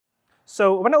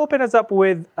So I want to open us up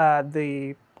with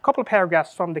the couple of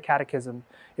paragraphs from the Catechism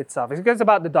itself. It's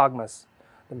about the dogmas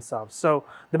themselves. So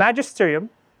the Magisterium,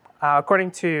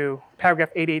 according to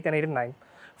paragraph 88 and 89,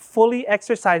 fully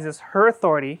exercises her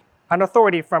authority, an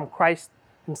authority from Christ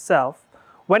himself,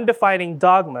 when defining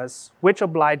dogmas which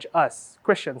oblige us,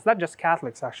 Christians, not just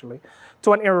Catholics actually,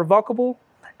 to an irrevocable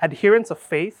adherence of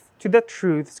faith to the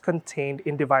truths contained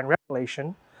in divine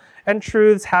revelation and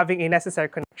truths having a necessary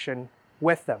connection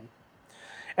with them.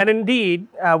 And indeed,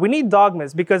 we need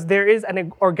dogmas because there is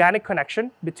an organic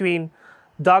connection between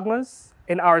dogmas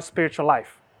and our spiritual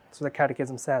life. So the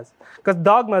Catechism says. Because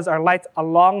dogmas are lights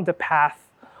along the path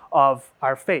of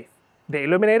our faith. They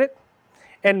illuminate it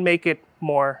and make it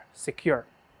more secure.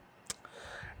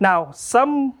 Now,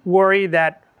 some worry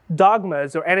that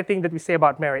dogmas or anything that we say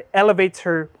about Mary elevates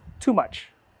her too much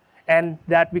and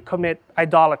that we commit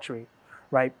idolatry,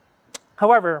 right?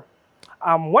 However,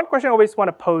 one question I always want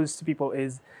to pose to people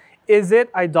is it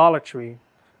idolatry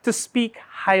to speak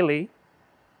highly,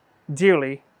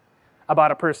 dearly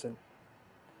about a person?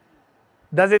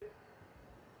 Does it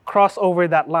cross over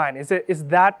that line? Is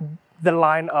that the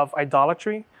line of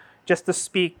idolatry? Just to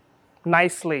speak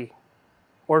nicely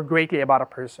or greatly about a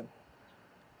person?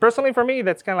 Personally, for me,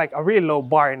 that's kind of like a really low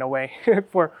bar in a way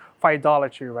for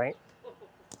idolatry, right?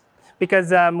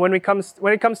 Because when it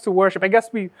comes to worship, I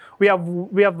guess we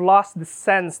have lost the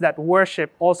sense that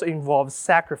worship also involves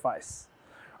sacrifice,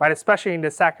 right? Especially in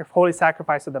the holy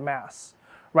sacrifice of the Mass,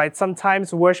 right?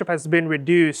 Sometimes worship has been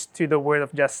reduced to the word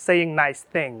of just saying nice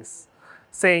things,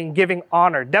 giving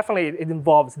honor. Definitely, it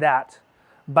involves that,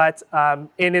 but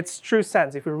in its true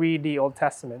sense, if we read the Old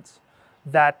Testament,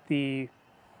 that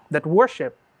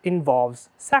worship involves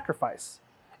sacrifice,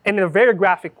 and in a very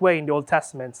graphic way in the Old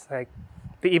Testament, like,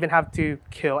 they even have to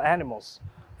kill animals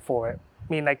for it.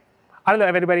 I mean, like, I don't know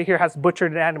if anybody here has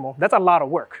butchered an animal. That's a lot of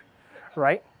work,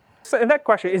 right? So in that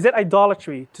question, is it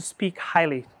idolatry to speak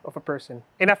highly of a person?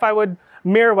 And if I would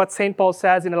mirror what St. Paul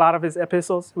says in a lot of his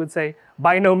epistles, he would say,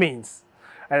 by no means.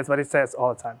 And that's what he says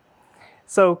all the time.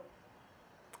 So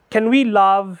can we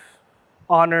love,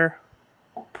 honor,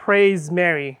 praise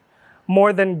Mary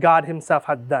more than God himself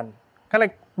had done? Kind of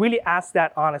like really ask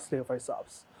that honestly of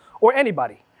ourselves, or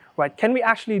anybody. Right? Can we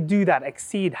actually do that,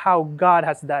 exceed how God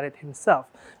has done it himself?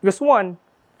 Because one,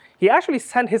 he actually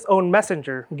sent his own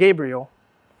messenger, Gabriel,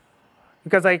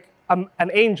 because like an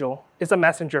angel is a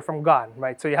messenger from God,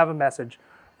 right? So you have a message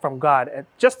from God, and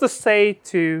just to say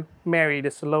to Mary,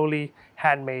 this lowly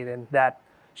handmaiden, that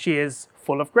she is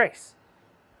full of grace,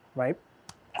 right?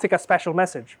 It's like a special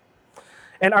message.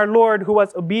 And our Lord, who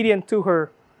was obedient to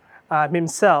her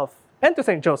himself, and to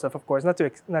Saint Joseph, of course, not to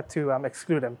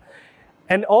exclude him.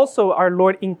 And also, our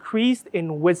Lord increased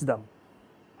in wisdom.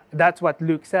 That's what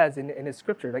Luke says in his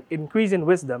scripture, like increase in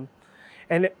wisdom.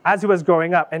 And as he was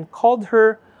growing up, and called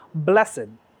her blessed.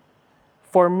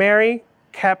 For Mary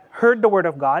heard the word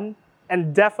of God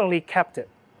and definitely kept it.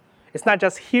 It's not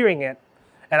just hearing it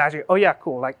and actually, oh yeah,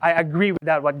 cool. Like I agree with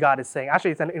that, what God is saying.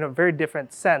 Actually, it's in a very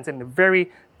different sense, in a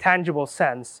very tangible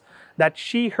sense, that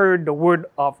she heard the word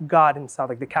of God himself,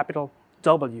 like the capital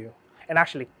W, and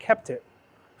actually kept it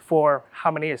for how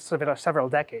many years? Several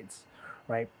decades,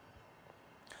 right?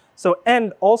 So,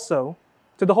 and also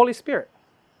to the Holy Spirit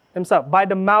himself, by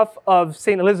the mouth of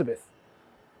Saint Elizabeth,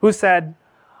 who said,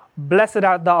 blessed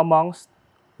art thou amongst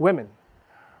women,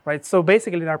 right? So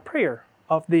basically in our prayer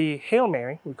of the Hail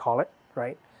Mary, we call it,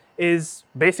 right, is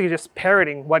basically just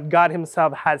parroting what God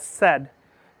himself has said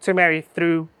to Mary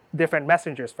through different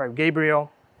messengers, by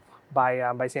Gabriel,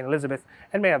 by Saint Elizabeth,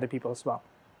 and many other people as well.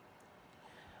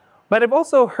 But I've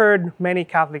also heard many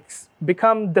Catholics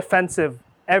become defensive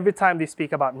every time they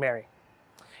speak about Mary.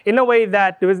 In a way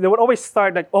that they would always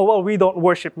start like, oh, well, we don't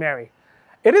worship Mary.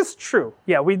 It is true.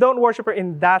 Yeah, we don't worship her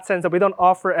in that sense that we don't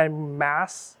offer a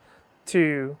mass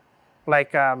to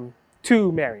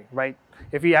to Mary, right?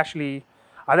 If we actually,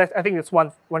 I think that's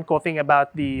one cool thing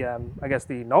about the,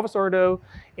 the Novus Ordo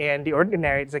and the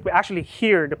Ordinary. It's like we actually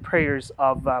hear the prayers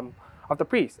of the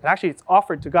priest. And actually it's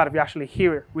offered to God if you actually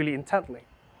hear it really intently.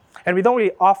 And we don't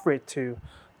really offer it to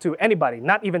anybody,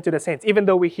 not even to the saints, even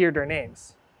though we hear their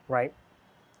names, right?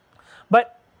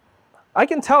 But I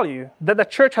can tell you that the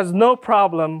church has no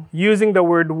problem using the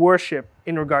word worship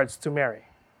in regards to Mary.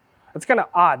 It's kind of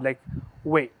odd, like,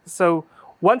 wait, so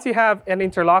once you have an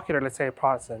interlocutor, let's say a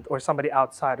Protestant, or somebody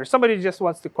outside, or somebody who just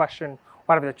wants to question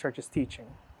whatever the church is teaching,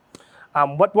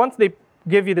 once they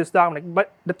give you this dogma,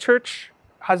 but the church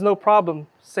has no problem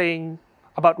saying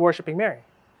about worshiping Mary,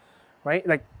 right?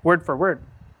 Like word for word.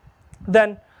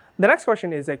 Then the next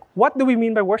question is like, what do we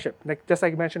mean by worship? Like just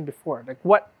like I mentioned before, like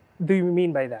what do you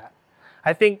mean by that?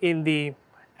 I think in the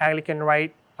Anglican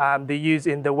rite, they use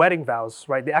in the wedding vows,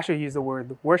 right? They actually use the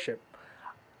word worship.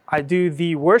 I do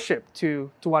the worship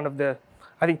to one of the,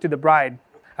 I think to the bride.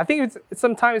 I think it's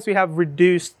sometimes we have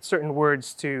reduced certain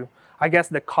words to, I guess,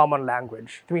 the common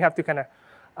language. We have to kind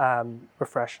of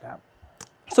refresh that.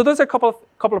 So those are a couple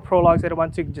of prologues that I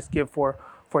want to just give for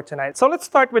tonight. So let's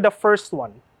start with the first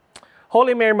one.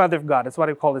 Holy Mary, Mother of God. That's what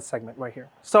I call this segment right here.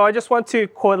 So I just want to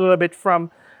quote a little bit from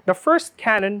the first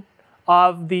canon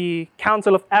of the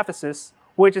Council of Ephesus,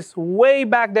 which is way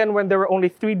back then when there were only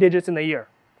 3 digits in a year.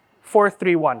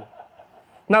 431.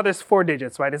 Now there's 4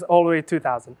 digits, right? It's all the way to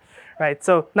 2000, right?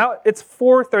 So now it's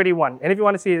 431. And if you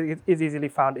want to see it, it's easily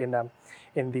found in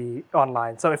the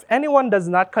online. So if anyone does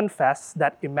not confess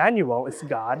that Emmanuel is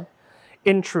God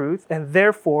in truth, and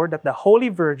therefore that the Holy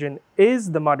Virgin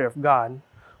is the Mother of God,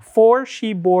 for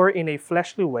she bore in a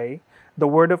fleshly way, the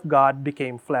Word of God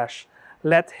became flesh,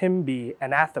 let him be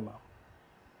anathema.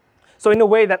 So in a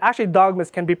way that actually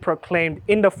dogmas can be proclaimed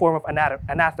in the form of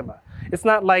anathema. It's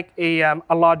not like a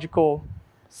logical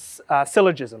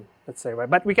syllogism, let's say, right?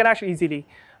 But we can actually easily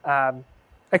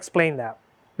explain that.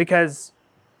 Because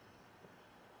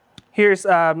here's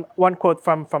one quote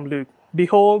from Luke.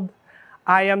 Behold,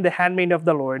 I am the handmaid of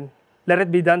the Lord. Let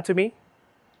it be done to me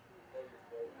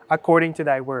according to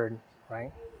thy word,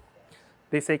 right?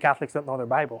 They say Catholics don't know their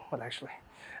Bible, but actually,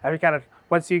 every kind of,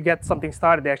 once you get something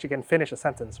started, they actually can finish a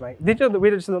sentence, right? We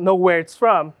just don't know where it's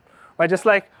from, right? Just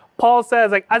like Paul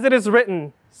says, like, as it is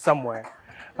written somewhere.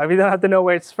 Right? We don't have to know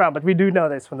where it's from, but we do know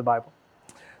that it's from the Bible.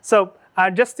 So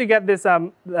just to get this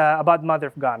about Mother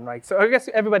of God, right? So I guess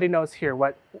everybody knows here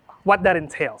what that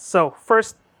entails. So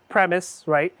first premise,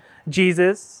 right?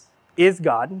 Jesus is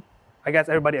God. I guess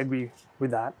everybody agree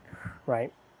with that,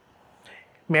 right?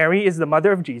 Mary is the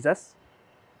mother of Jesus.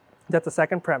 That's the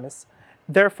second premise.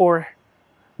 Therefore,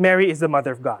 Mary is the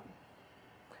mother of God.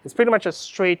 It's pretty much a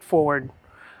straightforward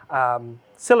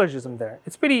syllogism there.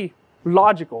 It's pretty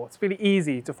logical. It's pretty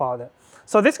easy to follow that.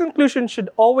 So this conclusion should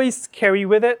always carry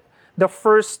with it the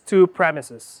first 2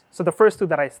 premises. So the first 2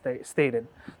 that I stated,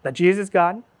 that Jesus is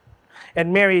God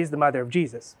and Mary is the mother of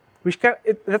Jesus.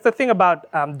 That's the thing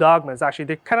about dogmas, actually.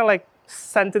 They're kind of like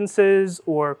sentences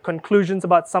or conclusions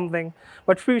about something,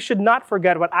 but we should not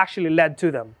forget what actually led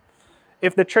to them.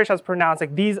 If the church has pronounced,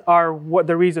 like, these are what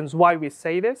the reasons why we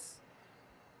say this,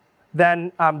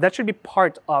 then that should be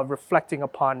part of reflecting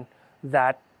upon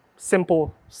that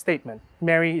simple statement.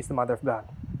 Mary is the mother of God.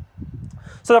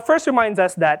 So the first reminds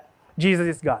us that Jesus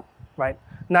is God, right?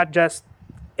 Not just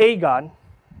a God,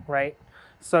 right?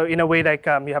 So in a way, like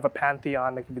you have a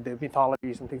pantheon, like the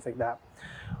mythologies and things like that.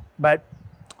 But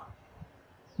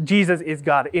Jesus is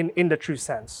God in the true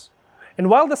sense. And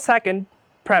while the second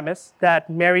premise, that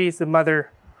Mary is the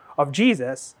mother of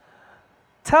Jesus,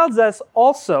 tells us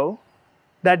also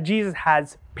that Jesus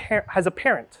has a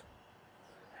parent.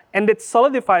 And it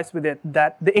solidifies with it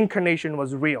that the incarnation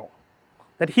was real,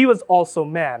 that he was also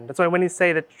man. That's why when you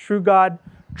say that true God,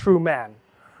 true man,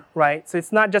 right? So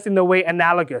it's not just in the way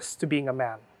analogous to being a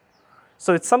man.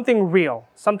 So it's something real,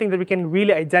 something that we can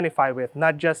really identify with,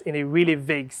 not just in a really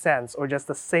vague sense or just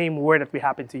the same word that we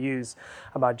happen to use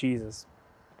about Jesus.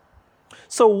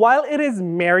 So while it is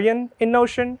Marian in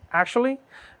notion, actually,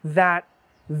 that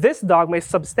this dogma is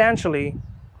substantially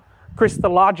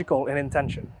Christological in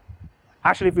intention.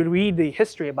 Actually, if we read the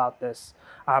history about this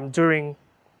during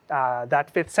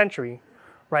that 5th century,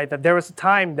 right, that there was a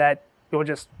time that it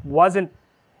just wasn't,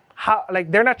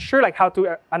 they're not sure how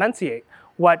to enunciate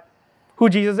who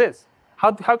Jesus is.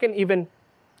 How can even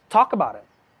talk about it?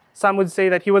 Some would say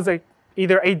that he was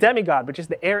either a demigod, which is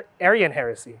the Arian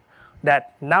heresy,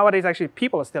 that nowadays actually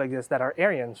people still exist that are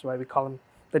Arians, right? We call them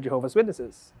the Jehovah's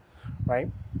Witnesses, right?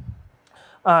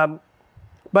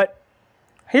 But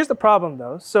here's the problem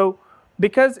though. So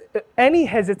because any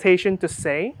hesitation to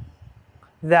say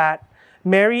that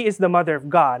Mary is the mother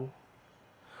of God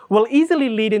will easily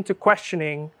lead into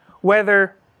questioning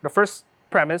whether the first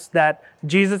premise that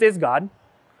Jesus is God,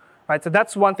 right? So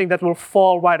that's one thing that will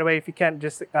fall right away if you can't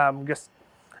just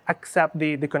accept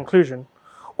the conclusion,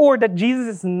 or that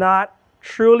Jesus is not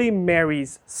truly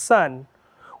Mary's son,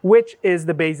 which is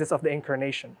the basis of the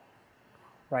incarnation,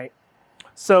 right?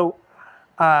 So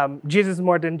Jesus is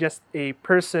more than just a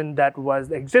person that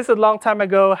existed a long time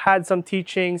ago, had some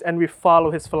teachings, and we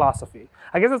follow his philosophy.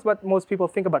 I guess that's what most people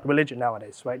think about religion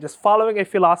nowadays, right? Just following a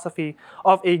philosophy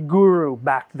of a guru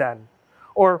back then,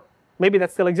 or maybe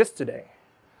that still exists today.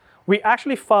 We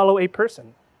actually follow a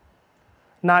person,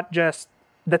 not just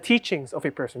the teachings of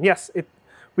a person. Yes,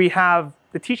 we have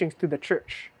the teachings to the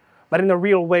church, but in a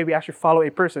real way, we actually follow a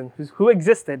person who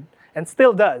existed and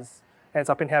still does, and is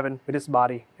up in heaven with his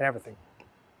body and everything.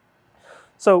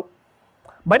 So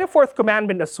by the fourth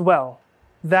commandment as well,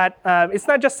 that it's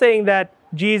not just saying that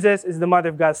Jesus is the mother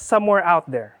of God somewhere out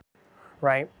there,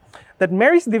 right? That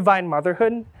Mary's divine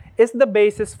motherhood is the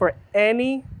basis for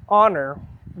any honor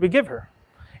we give her.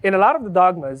 In a lot of the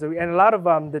dogmas and a lot of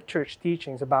the church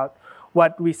teachings about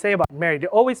what we say about Mary, they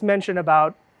always mention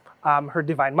about her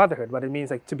divine motherhood, what it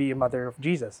means like to be a mother of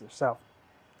Jesus herself.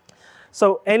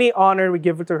 So any honor we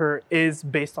give to her is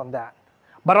based on that.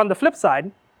 But on the flip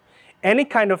side, any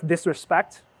kind of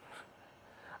disrespect,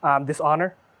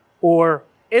 dishonor, or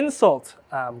insult,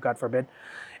 God forbid,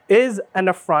 is an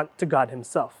affront to God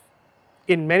himself.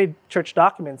 In many church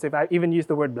documents, they've even used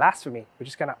the word blasphemy, which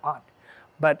is kind of odd.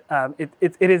 But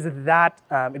it is that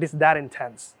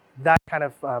intense, that kind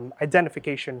of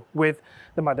identification with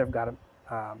the Mother of God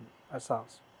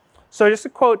ourselves. So just to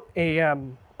quote a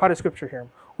part of scripture here.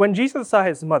 When Jesus saw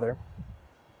his mother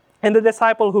and the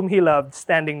disciple whom he loved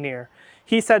standing near,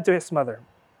 he said to his mother,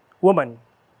 "Woman,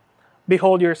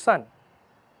 behold your son."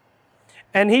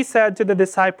 And he said to the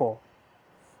disciple,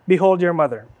 "Behold your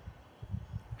mother."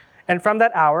 And from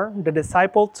that hour, the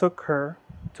disciple took her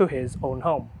to his own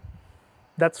home.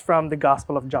 That's from the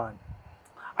Gospel of John.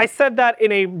 I said that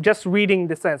in a just reading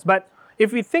the sense, but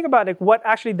if we think about it, what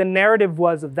actually the narrative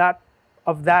was of that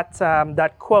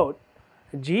quote,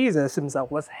 Jesus himself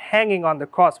was hanging on the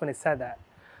cross when he said that.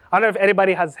 I don't know if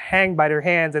anybody has hanged by their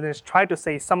hands and has tried to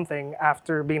say something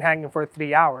after being hanging for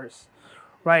 3 hours,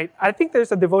 right? I think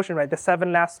there's a devotion, right? The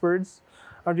 7 last words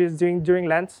of Jesus during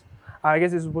Lent. I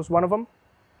guess this was one of them.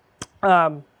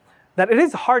 That it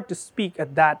is hard to speak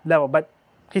at that level, but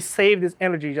he saved his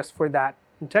energy just for that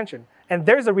intention. And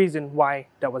there's a reason why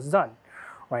that was done,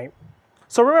 right?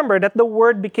 So remember that the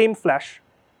Word became flesh.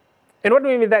 And what do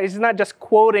we mean by that? It's not just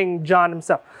quoting John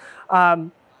himself.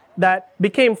 That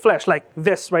became flesh, like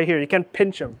this right here. You can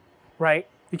pinch him, right?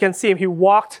 You can see him. He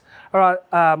walked around,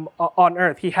 on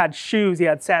earth. He had shoes. He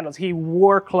had sandals. He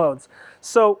wore clothes.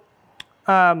 So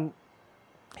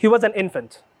he was an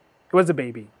infant. He was a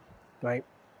baby, right?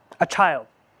 A child.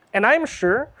 And I'm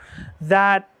sure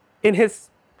that in his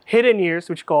hidden years,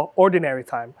 which we call ordinary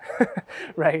time,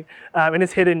 right? In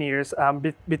his hidden years,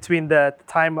 between the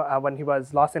time when he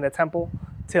was lost in the temple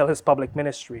till his public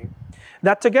ministry,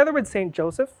 that together with St.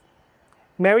 Joseph,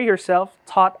 Mary herself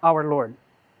taught our Lord,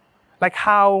 like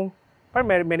how,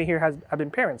 many here have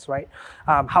been parents, right?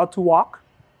 How to walk,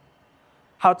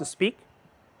 how to speak,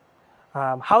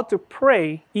 how to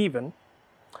pray even,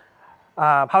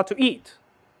 how to eat,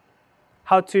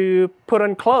 how to put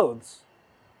on clothes.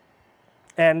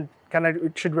 And kind of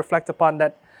it should reflect upon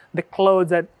that the clothes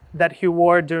that he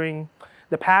wore during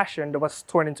the Passion that was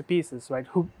torn into pieces, right?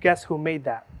 Guess who made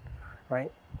that,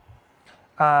 right?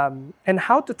 And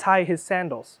how to tie his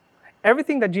sandals.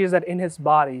 Everything that Jesus had in his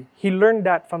body, he learned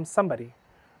that from somebody,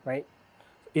 right?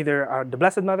 Either the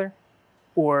Blessed Mother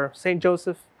or St.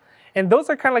 Joseph. And those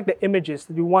are kind of like the images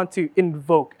that we want to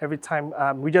invoke every time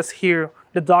we just hear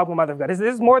the dogma Mother of God. This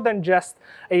is more than just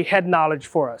a head knowledge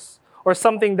for us, or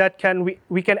something that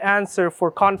we can answer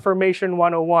for Confirmation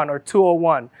 101 or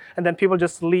 201, and then people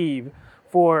just leave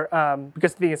for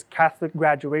because the thing is Catholic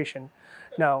graduation.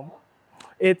 No,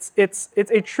 it's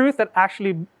a truth that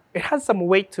actually it has some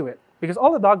weight to it, because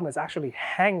all the dogmas actually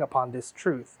hang upon this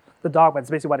truth. The dogma is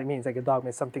basically what it means. Like a dogma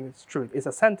is something that's truth. It's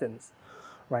a sentence,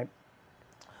 right?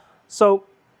 So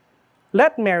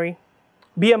let Mary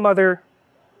be a mother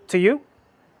to you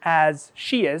as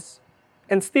she is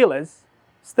and still is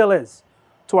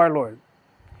to our Lord.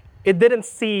 It didn't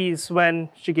cease when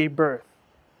she gave birth.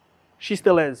 She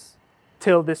still is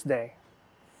till this day.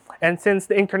 And since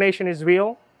the incarnation is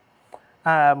real,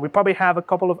 we probably have a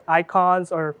couple of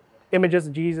icons or images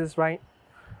of Jesus, right?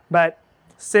 But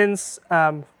since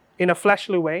in a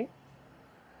fleshly way,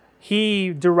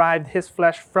 he derived his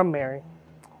flesh from Mary,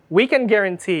 we can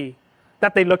guarantee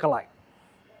that they look alike,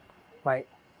 right?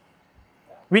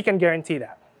 We can guarantee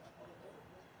that.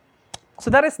 So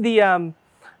that is the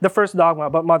first dogma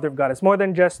about Mother of God. It's more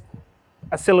than just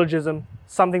a syllogism,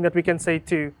 something that we can say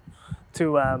to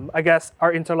I guess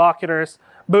our interlocutors.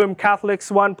 Boom,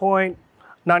 Catholics 1 point,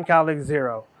 non-Catholics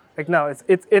 0. Like no,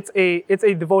 it's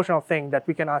a devotional thing that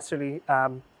we can actually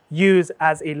use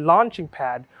as a launching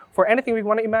pad for anything we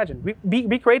want to imagine.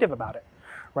 Be creative about it,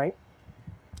 right?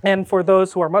 And for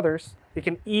those who are mothers, you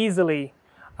can easily,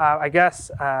 I guess,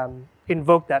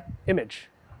 invoke that image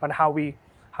on how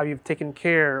you've taken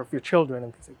care of your children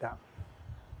and things like that.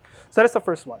 So that's the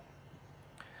first one.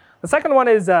 The second one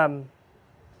is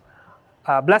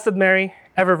Blessed Mary,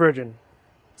 ever Virgin.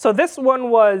 So this one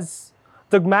was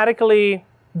dogmatically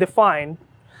defined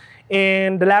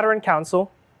in the Lateran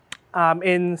Council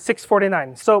in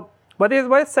 649. So What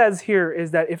it says here is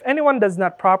that if anyone does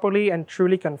not properly and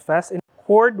truly confess in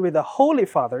accord with the Holy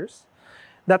Fathers,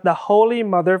 that the Holy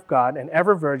Mother of God and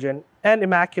ever Virgin and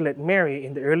Immaculate Mary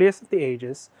in the earliest of the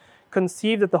ages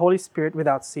conceived of the Holy Spirit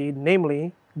without seed,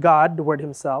 namely God, the Word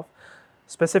Himself,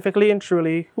 specifically and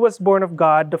truly, who was born of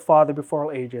God the Father before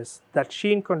all ages, that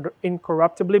she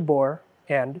incorruptibly bore,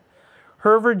 and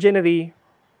her virginity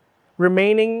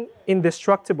remaining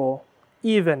indestructible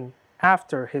even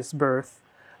after His birth,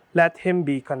 let him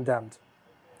be condemned.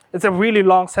 It's a really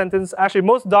long sentence. Actually,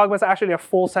 most dogmas are actually a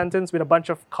full sentence with a bunch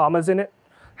of commas in it.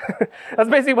 That's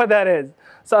basically what that is.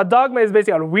 So a dogma is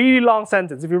basically a really long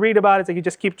sentence. If you read about it, so you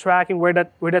just keep tracking where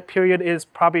that period is,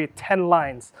 probably 10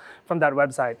 lines from that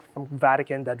website, from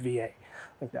Vatican.va,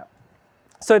 like that.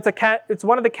 So it's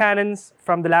one of the canons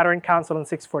from the Lateran Council in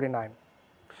 649.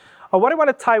 What I want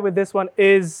to tie with this one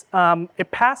is a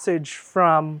passage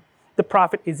from the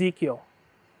prophet Ezekiel.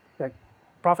 Like,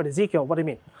 prophet Ezekiel, what do you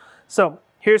mean? So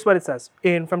here's what it says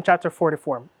from chapter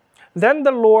 44. Then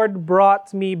the Lord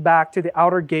brought me back to the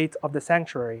outer gate of the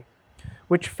sanctuary,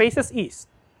 which faces east,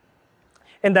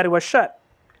 and that it was shut.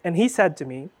 And he said to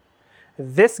me,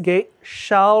 this gate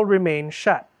shall remain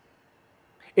shut.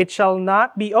 It shall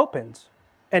not be opened,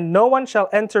 and no one shall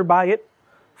enter by it,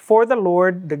 for the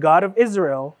Lord, the God of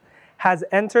Israel, has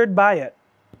entered by it.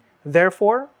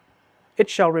 Therefore, it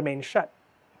shall remain shut.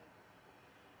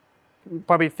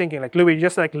 Probably thinking, like, Louie,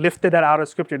 just like lifted that out of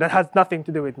scripture. That has nothing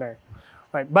to do with Mary.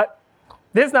 Right? But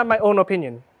this is not my own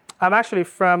opinion. I'm actually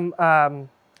from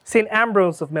St.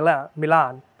 Ambrose of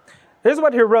Milan. This is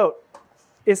what he wrote.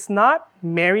 Is not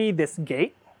Mary this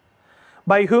gate,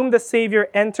 by whom the Savior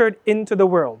entered into the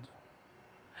world?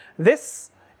 This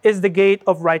is the gate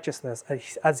of righteousness,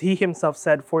 as he himself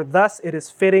said, for thus it is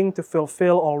fitting to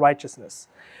fulfill all righteousness.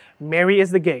 Mary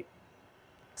is the gate.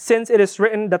 Since it is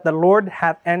written that the Lord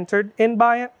hath entered in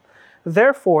by it,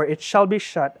 therefore it shall be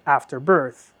shut after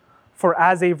birth. For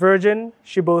as a virgin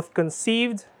she both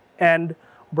conceived and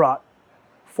brought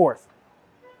forth.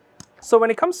 So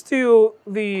when it comes to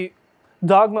the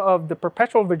dogma of the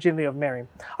perpetual virginity of Mary,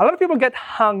 a lot of people get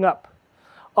hung up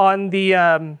on the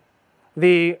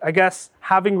I guess,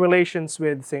 having relations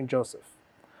with St. Joseph.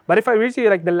 But if I read to you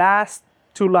like the last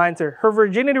two lines are, her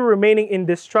virginity remaining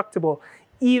indestructible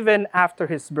even after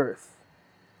his birth.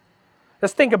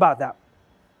 Let's think about that.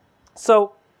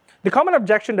 So the common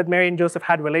objection that Mary and Joseph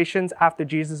had relations after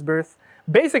Jesus' birth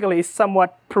basically is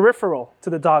somewhat peripheral to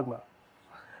the dogma.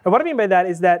 And what I mean by that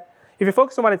is that if you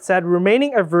focus on what it said,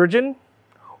 remaining a virgin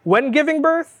when giving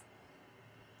birth,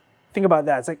 think about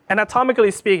that. It's like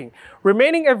anatomically speaking,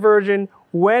 remaining a virgin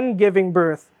when giving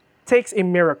birth takes a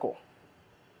miracle.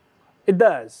 It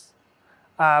does.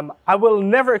 I will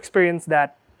never experience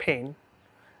that pain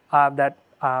that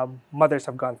mothers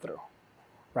have gone through,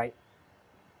 right?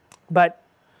 But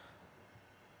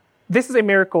this is a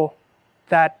miracle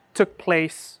that took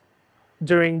place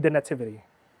during the Nativity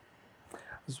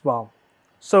as well.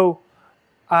 So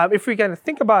if we can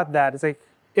think about that, it's like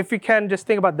if we can just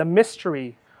think about the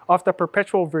mystery of the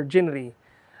perpetual virginity,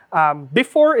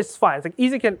 before it's fine. It's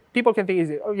like people can think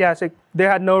easy. Oh yeah, it's like they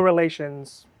had no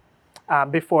relations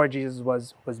before Jesus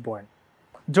was born.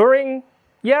 During,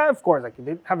 yeah, of course, like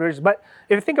they have relations. But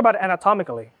if you think about it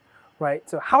anatomically, right?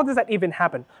 So how does that even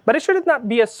happen? But it should not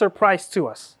be a surprise to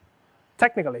us,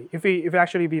 technically, if we've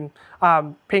actually been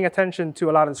paying attention to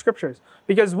a lot of the scriptures.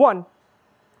 Because one,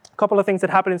 a couple of things that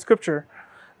happen in scripture,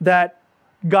 that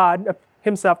God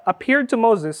himself appeared to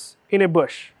Moses in a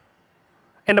bush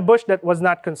that was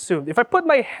not consumed. If I put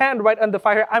my hand right on the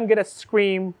fire, I'm going to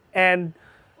scream, and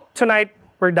tonight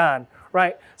we're done,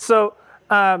 right? So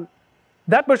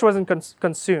that bush wasn't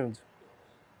consumed.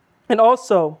 And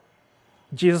also,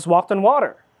 Jesus walked on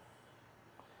water.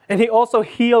 And he also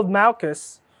healed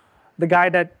Malchus, the guy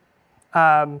that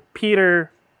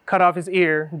Peter cut off his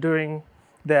ear during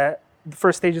the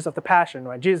first stages of the Passion,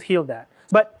 right? Jesus healed that.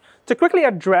 But to quickly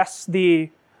address the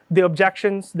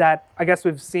objections that I guess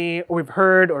we've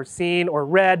heard or seen or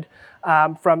read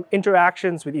from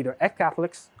interactions with either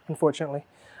ex-Catholics, unfortunately,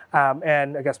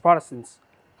 and I guess Protestants,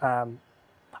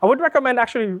 I would recommend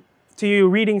actually to you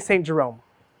reading St. Jerome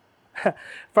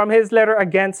from his letter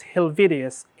against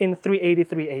Helvidius in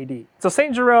 383 AD. So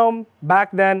St. Jerome,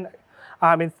 back then,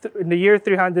 in the year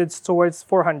 300s towards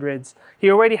 400s,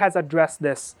 he already has addressed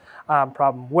this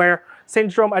problem, where St.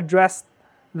 Jerome addressed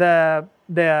the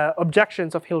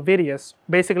objections of Helvidius,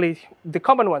 basically the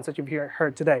common ones that you've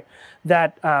heard today,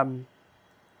 that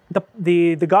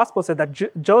the gospel said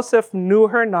that Joseph knew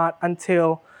her not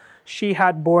until she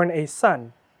had borne a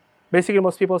son. Basically,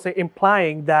 most people say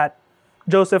implying that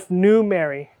Joseph knew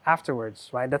Mary afterwards,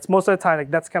 right? That's most of the time,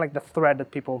 like that's kind of like the thread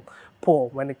that people pull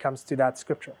when it comes to that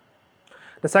scripture.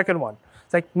 The second one,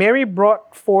 it's like Mary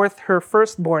brought forth her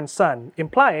firstborn son,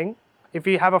 implying if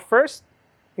you have a first,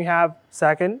 you have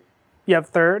second, you have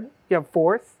third, you have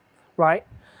fourth, right?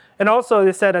 And also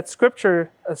they said that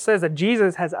scripture says that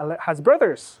Jesus has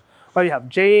brothers. Well, you have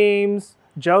James,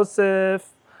 Joseph,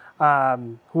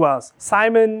 who else?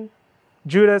 Simon,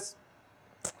 Judas,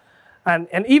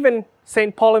 and even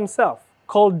St. Paul himself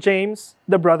called James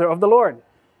the brother of the Lord.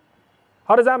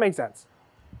 How does that make sense?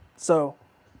 So,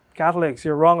 Catholics,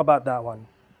 you're wrong about that one.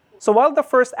 So while the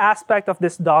first aspect of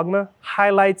this dogma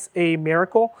highlights a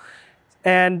miracle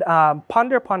and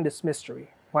ponder upon this mystery,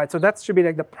 right? So that should be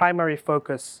like the primary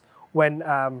focus when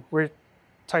we're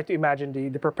trying to imagine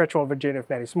the perpetual virginity of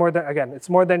Mary. It's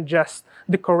more than just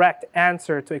the correct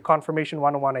answer to a confirmation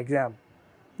 101 exam.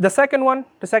 The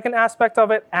second aspect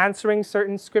of it, answering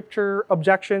certain scripture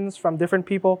objections from different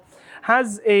people,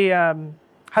 has an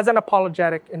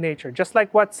apologetic in nature, just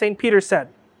like what St. Peter said.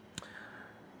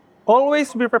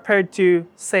 Always be prepared to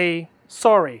say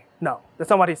sorry. No,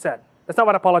 that's not what he said. That's not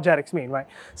what apologetics mean, right?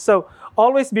 So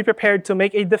always be prepared to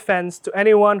make a defense to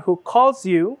anyone who calls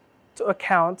you to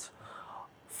account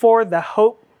for the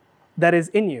hope that is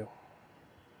in you.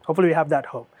 Hopefully we have that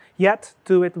hope. Yet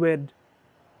do it with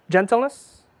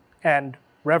gentleness and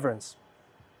reverence.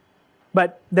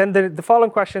 But then the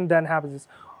following question then happens is,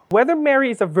 whether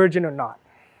Mary is a virgin or not,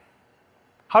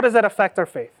 how does that affect our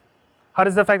faith? How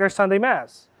does it affect our Sunday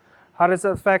Mass? How does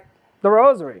it affect the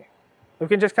Rosary? We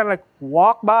can just kind of like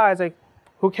walk by, it's like,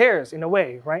 who cares in a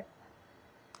way, right?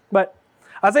 But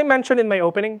as I mentioned in my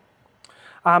opening,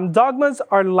 dogmas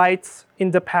are lights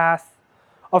in the path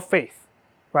of faith,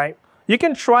 right? You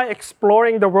can try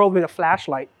exploring the world with a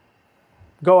flashlight.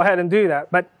 Go ahead and do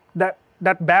that, but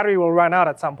that battery will run out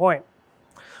at some point.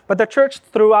 But the church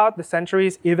throughout the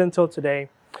centuries, even till today,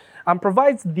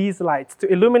 provides these lights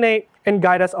to illuminate and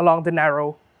guide us along the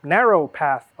narrow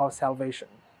path of salvation.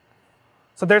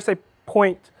 So there's a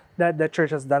point that the church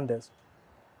has done this.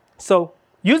 So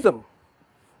use them,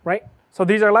 right? So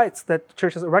these are lights that the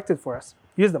church has erected for us.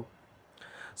 Use them.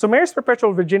 So Mary's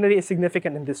perpetual virginity is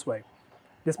significant in this way.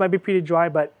 This might be pretty dry,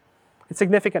 but it's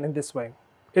significant in this way.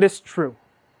 It is true.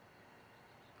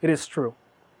 It is true.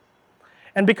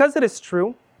 And because it is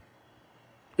true,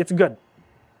 it's good.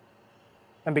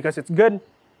 And because it's good,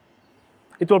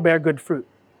 it will bear good fruit.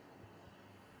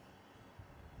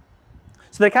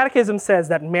 So the Catechism says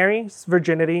that Mary's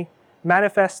virginity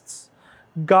manifests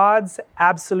God's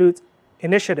absolute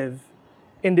initiative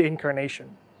in the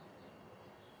incarnation.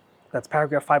 That's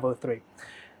paragraph 503.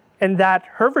 And that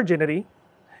her virginity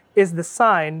is the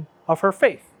sign of her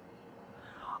faith,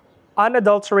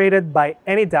 unadulterated by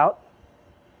any doubt,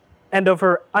 and of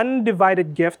her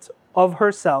undivided gift of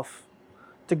herself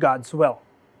to God's will.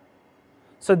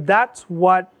 So that's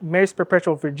what Mary's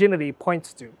perpetual virginity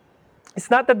points to. It's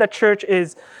not that the church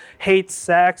hates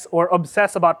sex or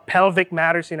obsessed about pelvic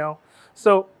matters,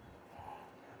 So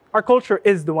our culture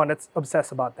is the one that's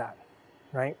obsessed about that,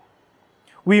 right?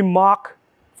 We mock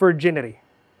virginity.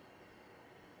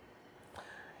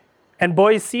 And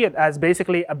boys see it as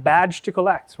basically a badge to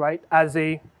collect, right? As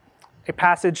a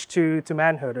passage to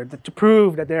manhood, or to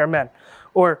prove that they are men.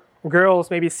 Or girls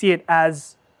maybe see it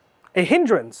as a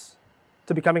hindrance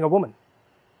to becoming a woman,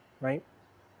 right?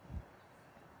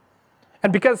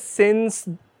 And because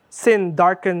sin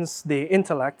darkens the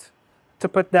intellect, to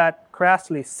put that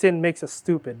crassly, sin makes us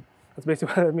stupid. That's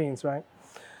basically what it means, right?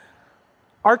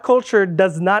 Our culture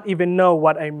does not even know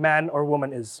what a man or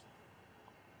woman is.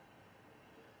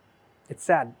 It's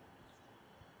sad.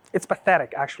 It's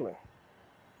pathetic, actually.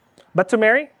 But to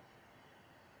Mary,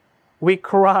 we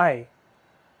cry.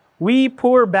 We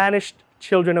poor banished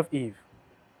children of Eve.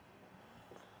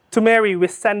 To Mary, we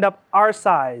send up our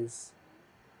sighs,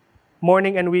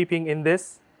 mourning and weeping in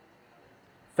this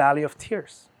valley of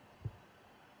tears.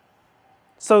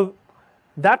 So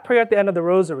that prayer at the end of the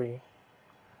Rosary,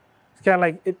 it's kind of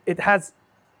like, it's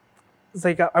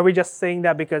like, are we just saying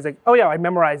that because oh yeah, I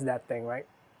memorized that thing, right?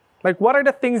 Like, what are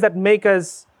the things that make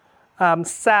us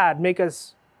sad, make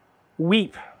us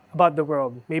weep about the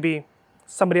world? Maybe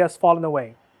somebody has fallen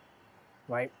away,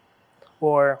 right?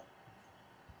 Or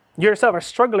you yourself are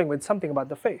struggling with something about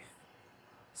the faith.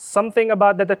 Something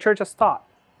about that the church has taught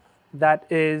that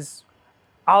is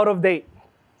out of date,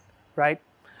 right?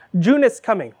 June is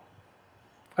coming,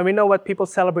 and we know what people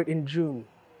celebrate in June.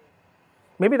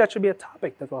 Maybe that should be a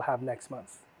topic that we'll have next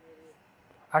month.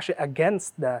 Actually,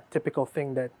 against the typical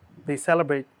thing that they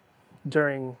celebrate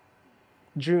during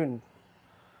June,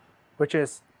 which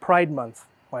is Pride Month,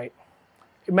 right?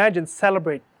 Imagine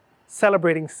celebrating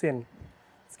celebrating sin.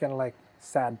 It's kind of like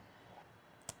sad.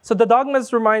 So the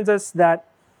dogmas reminds us that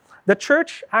the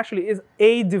church actually is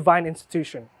a divine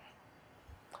institution,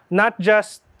 not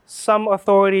just some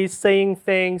authorities saying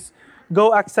things,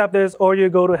 go accept this or you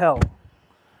go to hell,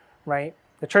 right?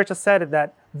 The church has said it,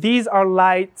 that these are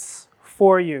lights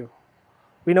for you.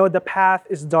 We know the path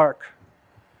is dark.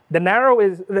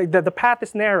 The path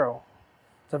is narrow.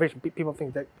 Salvation, people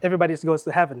think that everybody goes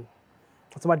to heaven.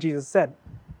 That's what Jesus said,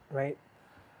 right?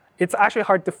 It's actually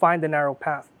hard to find the narrow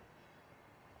path.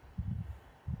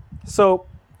 So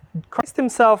Christ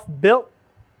himself built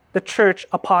the church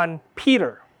upon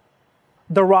Peter,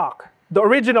 the rock, the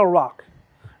original rock,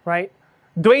 right?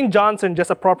 Dwayne Johnson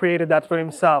just appropriated that for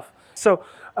himself. So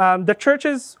the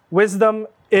church's wisdom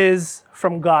is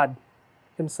from God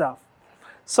himself.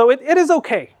 So it is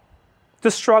okay to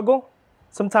struggle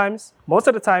sometimes, most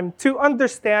of the time, to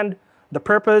understand the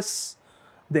purpose,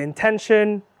 the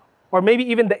intention, or maybe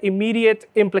even the immediate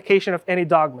implication of any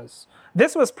dogmas.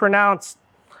 This was pronounced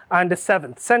in the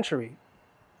 7th century,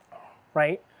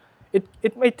 right?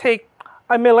 It may take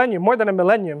a millennium, more than a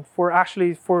millennium,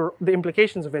 for the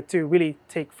implications of it to really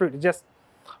take fruit. We just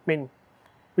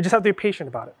have to be patient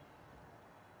about it.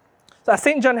 So as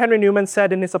St. John Henry Newman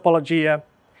said in his Apologia,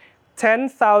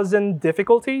 10,000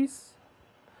 difficulties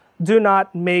do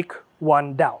not make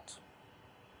one doubt.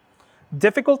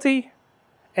 Difficulty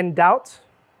and doubt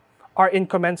are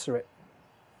incommensurate.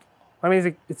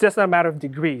 It's just a matter of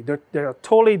degree. They're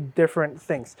totally different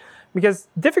things. Because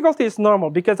difficulty is normal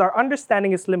because our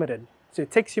understanding is limited. So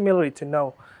it takes humility to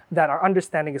know that our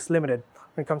understanding is limited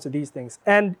when it comes to these things.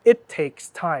 And it takes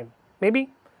time. Maybe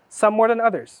some more than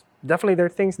others. Definitely there are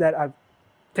things that have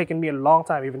taken me a long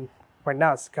time, even right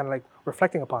now, it's kind of like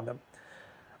reflecting upon them.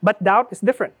 But doubt is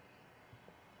different.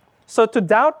 So to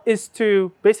doubt is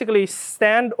to basically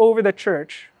stand over the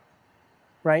church,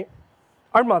 right?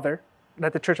 Our mother,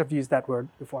 that the church have used that word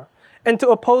before, and to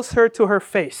oppose her to her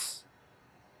face,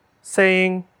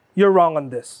 saying, you're wrong on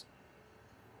this.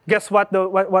 Guess what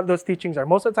those teachings are?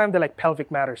 Most of the time, they're like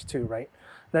pelvic matters too, right?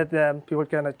 That people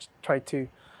kind of try to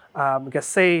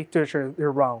say to the church,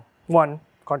 you're wrong. 1,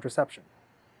 contraception.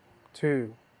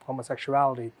 2,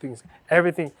 homosexuality, things,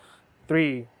 everything.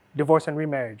 3, divorce and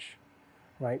remarriage,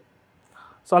 right?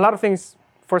 So a lot of things,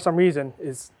 for some reason,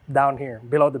 is down here,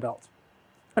 below the belt.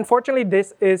 Unfortunately,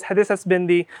 this has been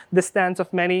the stance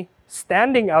of many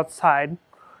standing outside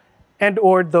and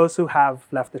or those who have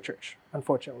left the church,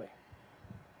 unfortunately.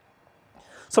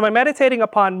 So by meditating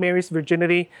upon Mary's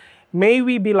virginity, may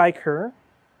we be like her,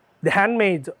 the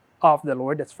handmaid of the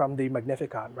Lord. That's from the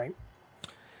Magnificat, right?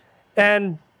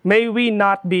 And may we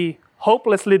not be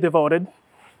hopelessly devoted,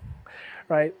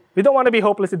 right? We don't want to be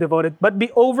hopelessly devoted, but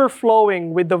be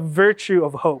overflowing with the virtue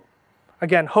of hope.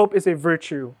 Again, hope is a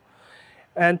virtue.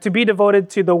 And to be devoted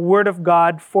to the Word of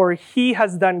God, for He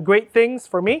has done great things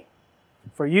for me,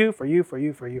 for you, for you, for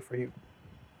you, for you, for you.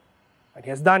 And He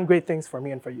has done great things for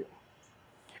me and for you.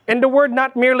 And the Word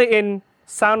not merely in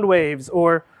sound waves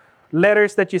or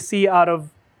letters that you see out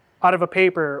of a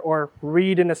paper or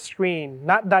read in a screen,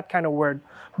 not that kind of word,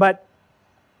 but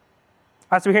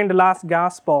as we hear in the last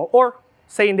gospel, or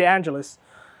say in the Angelus,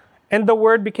 and the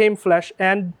Word became flesh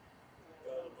and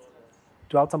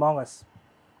dwelt among us.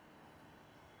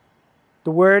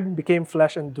 The Word became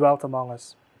flesh and dwelt among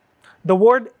us. The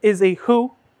Word is a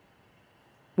who,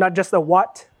 not just a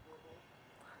what.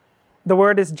 The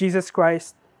Word is Jesus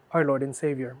Christ, our Lord and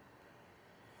Savior.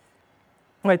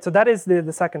 Right, so that is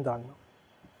the second dogma.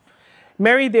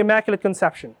 Mary, the Immaculate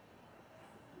Conception.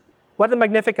 What the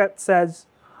Magnificat says,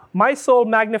 my soul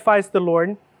magnifies the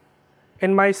Lord,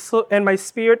 and my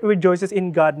spirit rejoices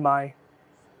in God, my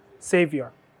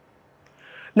Savior.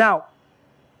 Now,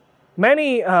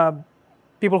 many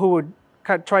people who would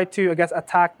try to,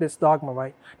 attack this dogma,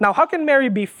 right? Now, how can Mary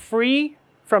be free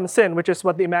from sin, which is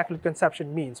what the Immaculate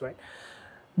Conception means, right?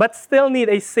 But still need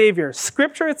a Savior.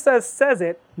 Scripture, it says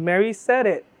it, Mary said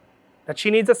it, that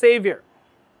she needs a Savior.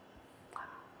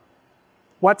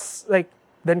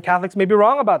 Then Catholics may be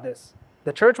wrong about this.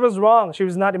 The church was wrong. She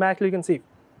was not immaculately conceived.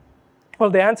 Well,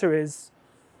 the answer is,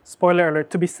 spoiler alert,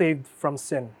 to be saved from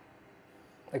sin.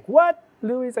 Like, what?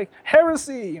 Louis is like,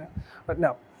 heresy. But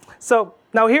no. So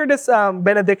now here this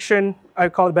benediction, I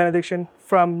call it benediction,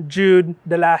 from Jude,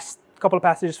 the last couple of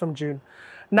passages from Jude.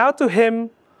 Now to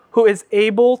Him who is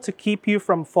able to keep you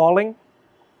from falling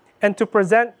and to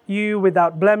present you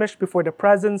without blemish before the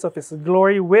presence of His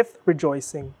glory with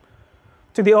rejoicing.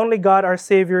 To the only God, our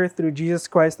Savior, through Jesus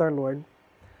Christ our Lord,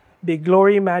 be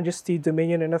glory, majesty,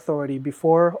 dominion, and authority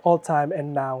before all time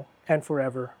and now and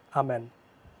forever. Amen.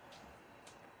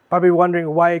 Probably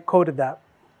wondering why I quoted that.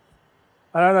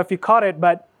 I don't know if you caught it,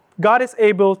 but God is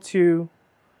able to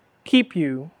keep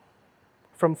you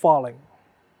from falling.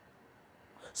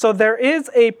 So there is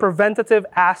a preventative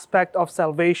aspect of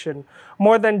salvation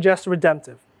more than just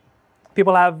redemptive.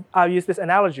 People have used this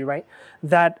analogy, right?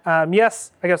 That,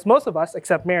 yes, I guess most of us,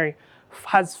 except Mary,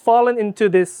 has fallen into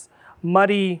this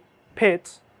muddy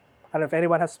pit. I don't know if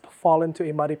anyone has fallen to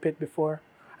a muddy pit before.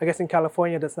 I guess in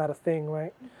California, that's not a thing,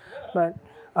 right? But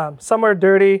somewhere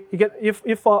dirty,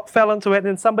 you fell into it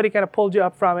and somebody kind of pulled you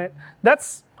up from it.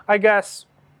 That's, I guess,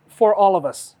 for all of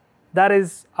us. That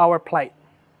is our plight.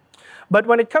 But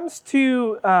when it comes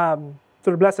to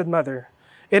the Blessed Mother,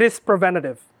 it is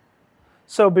preventative.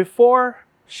 So before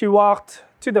she walked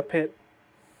to the pit,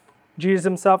 Jesus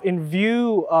himself, in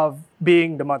view of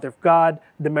being the Mother of God,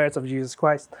 the merits of Jesus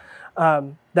Christ,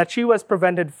 that she was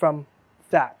prevented from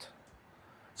that.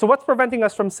 So what's preventing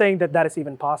us from saying that that is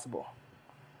even possible,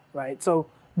 right? So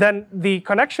then the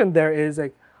connection there is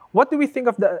like, what do we think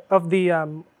of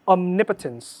the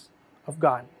omnipotence of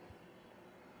God?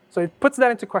 So it puts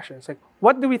that into question. It's like,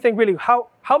 what do we think really,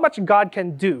 how much God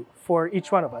can do for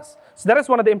each one of us? So that is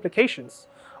one of the implications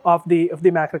of the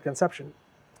Immaculate Conception.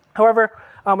 However,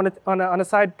 on a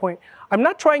side point, I'm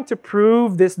not trying to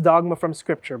prove this dogma from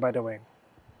Scripture, by the way.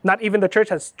 Not even the church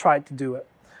has tried to do it.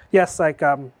 Yes, like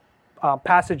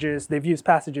passages, they've used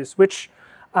passages which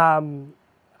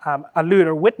allude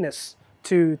or witness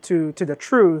to the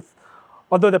truth.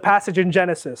 Although the passage in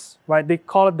Genesis, right, they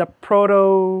call it the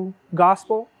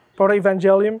proto-gospel,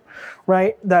 proto-evangelium,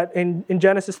 right? That in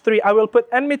Genesis 3, I will put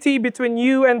enmity between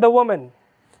you and the woman.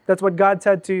 That's what God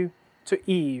said to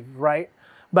Eve, right?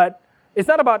 But it's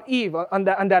not about Eve on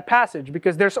that passage,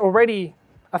 because there's already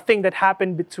a thing that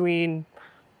happened between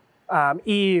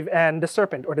Eve and the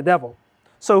serpent or the devil.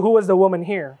 So who was the woman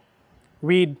here?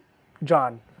 Read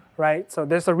John, right? So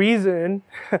there's a reason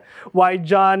why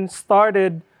John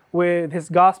started with his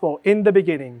gospel. In the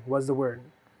beginning was the Word.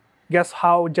 Guess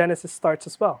how Genesis starts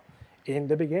as well? In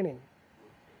the beginning,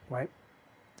 right?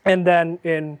 And then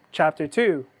in chapter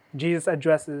 2, Jesus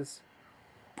addresses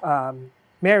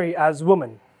Mary as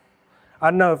woman. I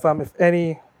don't know if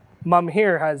any mom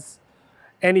here has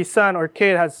any son or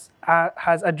kid has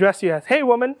addressed you as, "Hey,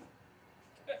 woman."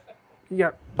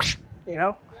 Yeah, you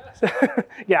know,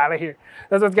 get out of here.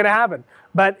 That's what's gonna happen.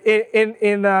 But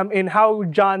in how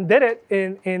John did it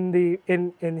in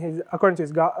his, according to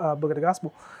his book of the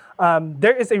Gospel,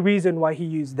 there is a reason why he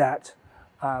used that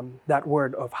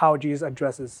word of how Jesus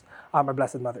addresses our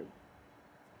Blessed Mother.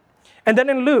 And then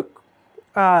in Luke,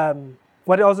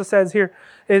 what it also says here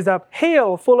is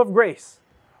 "Hail, full of grace."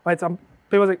 Right? Some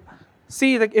people like,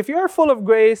 see, like if you're full of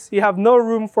grace, you have no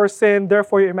room for sin,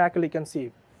 therefore you're immaculately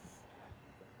conceived.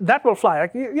 That will fly.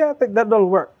 Like, yeah, that will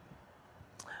work.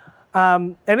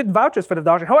 And it vouches for the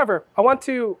doctrine. However, I want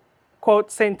to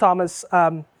quote St. Thomas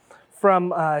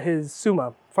from his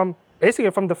Summa, from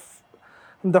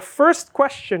the first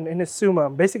question in his Summa.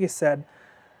 Basically said,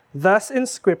 "Thus in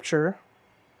Scripture,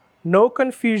 no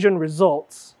confusion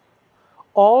results.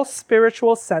 All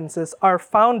spiritual senses are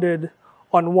founded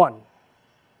on one,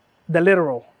 the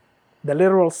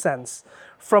literal sense,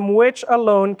 from which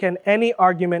alone can any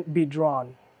argument be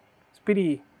drawn." It's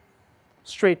pretty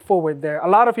straightforward there. A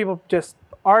lot of people just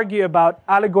argue about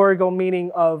allegorical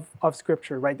meaning of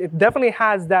Scripture, right? It definitely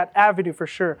has that avenue for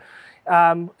sure.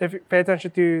 If you pay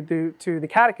attention to the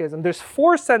Catechism, there's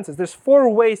 4 senses. There's 4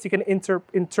 ways you can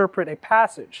interpret a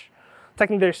passage.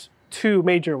 Technically, there's 2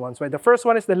 major ones, right? The first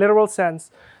one is the literal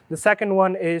sense. The second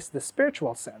one is the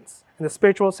spiritual sense. And the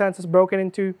spiritual sense is broken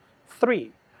into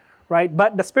 3, right?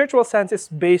 But the spiritual sense is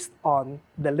based on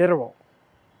the literal.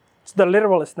 So the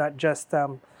literal is not just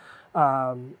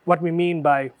what we mean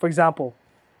by, for example,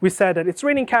 we said that it's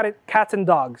raining cats and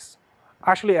dogs.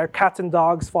 Actually, are cats and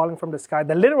dogs falling from the sky?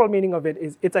 The literal meaning of it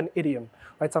is it's an idiom,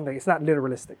 right? Something, it's not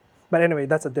literalistic. But anyway,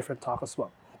 that's a different talk as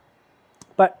well.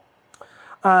 But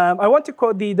I want to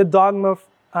quote the dogma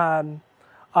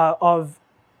of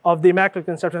the Immaculate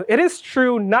Conception. It is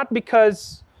true not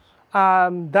because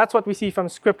that's what we see from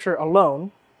Scripture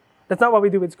alone. That's not what we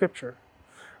do with Scripture,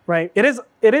 right?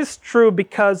 It is true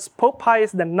because Pope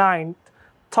Pius IX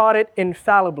taught it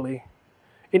infallibly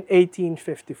in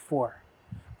 1854,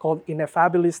 called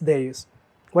Ineffabilis Deus.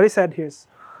 What he said here is,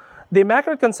 "The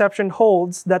Immaculate Conception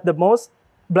holds that the Most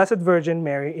Blessed Virgin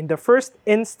Mary, in the first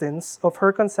instance of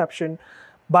her conception,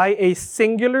 by a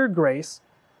singular grace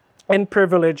and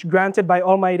privilege granted by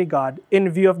Almighty God in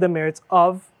view of the merits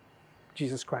of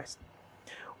Jesus Christ,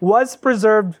 was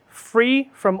preserved free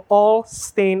from all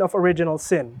stain of original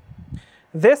sin.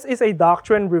 This is a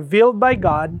doctrine revealed by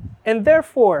God, and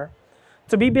therefore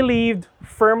to be believed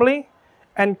firmly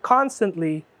and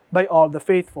constantly by all the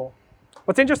faithful.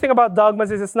 What's interesting about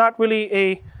dogmas is it's not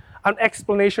really an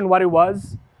explanation what it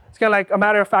was. It's kind of like a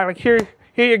matter of fact, like here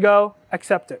you go,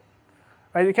 accept it.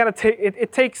 Right?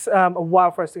 It takes a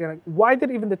while for us to kind of, why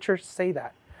did even the church say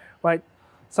that? Right?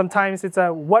 Sometimes it's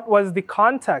what was the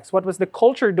context? What was the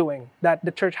culture doing that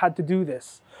the church had to do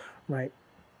this? Right?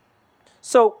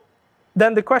 So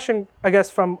then the question, I guess,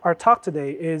 from our talk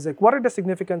today is like, what are the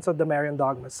significance of the Marian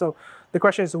Dogmas? So the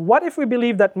question is, what if we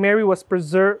believe that Mary was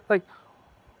preserved, like,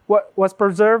 what was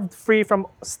preserved free from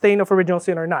stain of original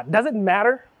sin or not? Does it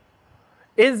matter?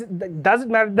 Does it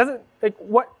matter? Doesn't like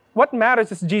what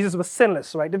matters is Jesus was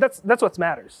sinless, right? That's what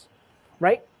matters,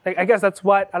 right? Like, I guess that's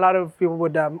what a lot of people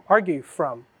would argue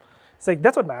from. It's like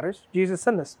that's what matters. Jesus is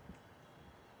sinless.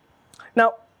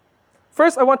 Now,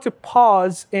 first I want to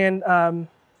pause and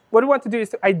what we want to do is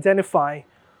to identify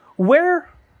where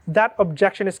that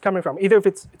objection is coming from. Either if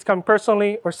it's coming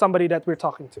personally or somebody that we're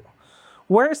talking to.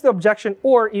 Where is the objection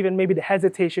or even maybe the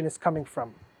hesitation is coming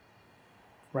from,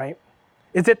 right?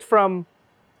 Is it from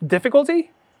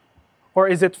difficulty or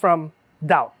is it from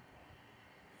doubt?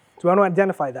 So we want to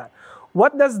identify that.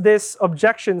 What does this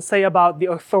objection say about the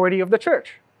authority of the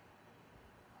church?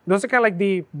 Those are kind of like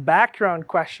the background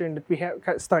question that we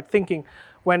start thinking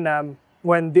when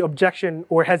the objection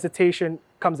or hesitation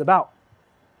comes about.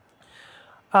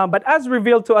 But as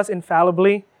revealed to us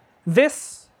infallibly,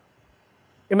 this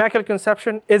Immaculate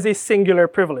Conception is a singular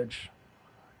privilege.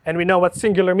 And we know what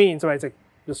singular means, right? It's like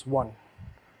just one.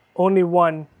 Only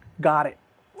one got it.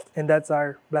 And that's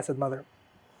our Blessed Mother.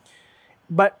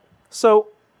 But so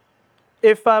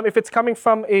if it's coming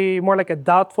from a more like a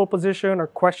doubtful position or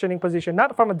questioning position,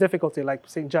 not from a difficulty, like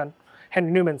St. John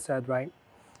Henry Newman said, right?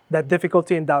 That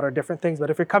difficulty and doubt are different things. But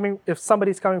if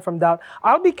somebody's coming from doubt,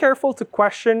 I'll be careful to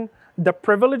question the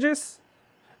privileges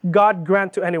God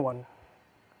grant to anyone.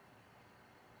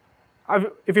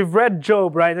 If you've read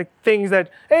Job, right, like things that,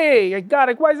 hey, God,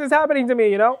 like, why is this happening to me,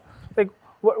 you know? Like,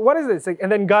 what is this? Like, and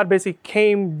then God basically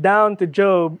came down to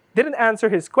Job, didn't answer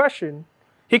his question.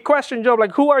 He questioned Job,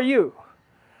 like, who are you?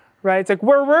 Right? It's like,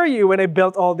 where were you when I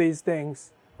built all these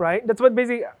things? Right? That's what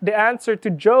basically the answer to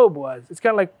Job was. It's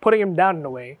kind of like putting him down in a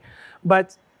way.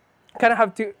 But kind of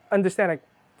have to understand, like,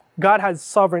 God has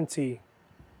sovereignty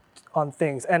on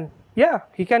things. And yeah,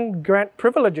 he can grant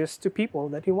privileges to people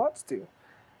that he wants to.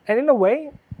 And in a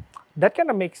way, that kind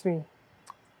of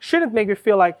shouldn't make me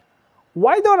feel like,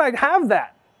 why don't I have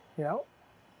that? You know?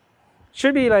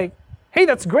 Should be like, hey,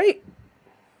 that's great.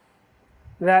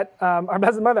 That our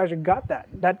Blessed Mother actually got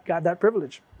that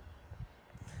privilege.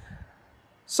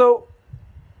 So,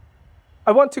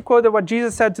 I want to quote what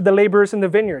Jesus said to the laborers in the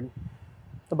vineyard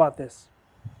about this.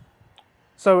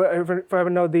 So, if you ever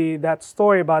know that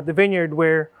story about the vineyard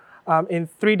where in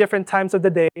 3 different times of the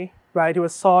day, right,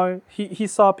 he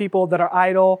saw people that are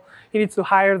idle. He needs to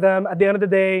hire them. At the end of the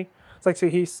day, it's like so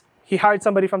he hired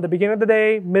somebody from the beginning of the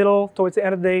day, middle, towards the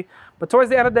end of the day. But towards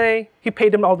the end of the day, he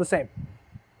paid them all the same.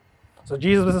 So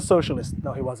Jesus was a socialist.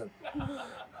 No, he wasn't.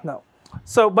 No.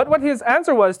 So, but what his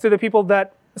answer was to the people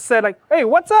that said like, hey,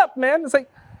 what's up, man? It's like,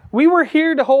 we were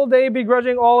here the whole day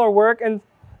begrudging all our work, and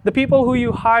the people who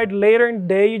you hired later in the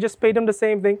day, you just paid them the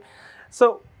same thing.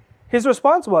 So his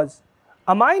response was,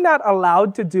 am I not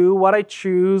allowed to do what I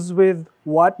choose with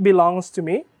what belongs to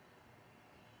me?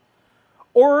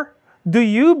 Or do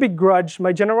you begrudge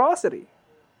my generosity?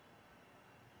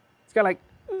 It's kind of like,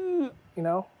 you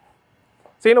know.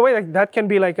 So in a way, like that can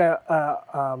be like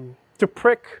to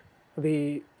prick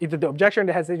either the objection or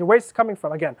the hesitation. Where's it coming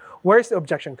from? Again, where's the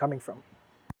objection coming from?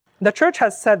 The church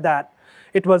has said that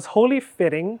it was wholly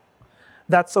fitting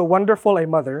that so wonderful a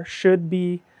mother should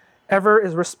be ever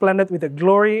is resplendent with the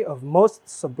glory of most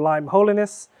sublime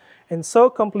holiness, and so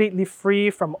completely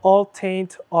free from all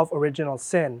taint of original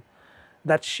sin,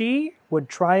 that she would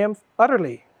triumph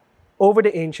utterly over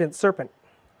the ancient serpent.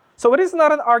 So it is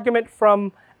not an argument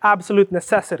from absolute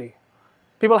necessity.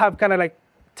 People have kind of like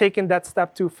taken that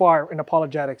step too far in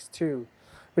apologetics too,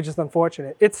 which is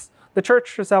unfortunate. It's the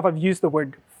church herself have used the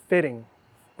word fitting,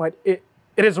 but it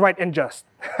is right and just.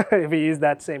 If we use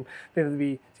that same thing to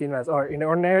be seen as, or in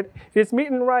ordinary, it's meet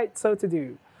and right, so to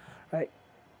do, right?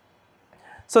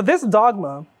 So this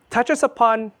dogma touches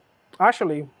upon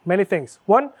actually many things.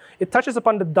 One, it touches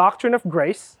upon the doctrine of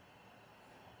grace.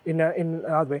 In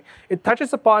another way, it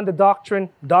touches upon the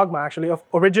dogma actually of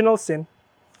original sin,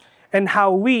 and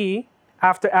how we,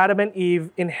 after Adam and Eve,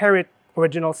 inherit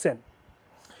original sin.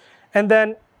 And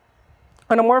then,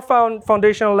 on a more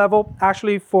foundational level,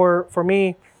 actually for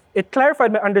me, it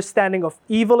clarified my understanding of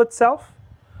evil itself,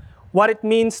 what it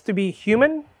means to be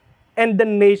human, and the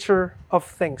nature of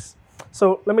things.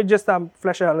 So let me just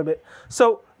flesh it out a little bit.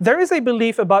 So there is a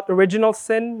belief about original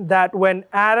sin that when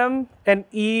Adam and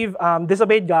Eve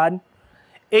disobeyed God,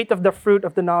 ate of the fruit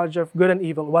of the knowledge of good and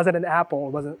evil, it wasn't an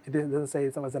apple, it doesn't say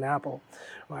it was an apple,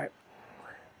 right?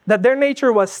 That their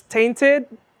nature was tainted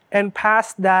and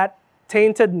passed that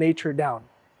tainted nature down.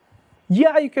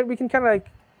 Yeah, we can kind of like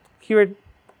hear it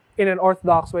in an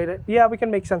orthodox way. Yeah, we can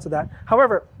make sense of that.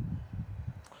 However,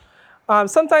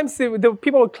 sometimes the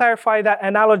people will clarify that,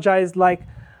 analogize like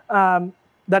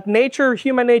that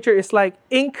human nature is like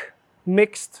ink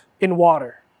mixed in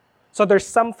water. So there's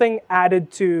something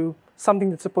added to something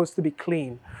that's supposed to be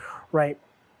clean, right?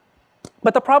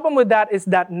 But the problem with that is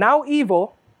that now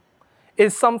evil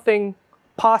is something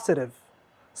positive,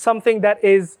 something that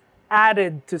is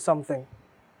added to something.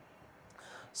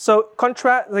 So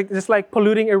just like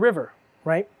polluting a river,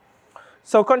 right?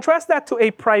 So contrast that to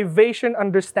a privation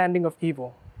understanding of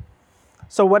evil.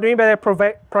 So what do you mean by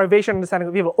a privation understanding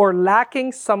of evil? Or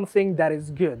lacking something that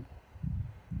is good.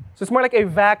 So it's more like a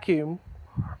vacuum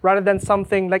rather than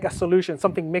something like a solution,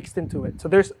 something mixed into it. So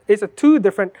it's a two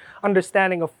different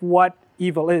understanding of what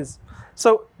evil is.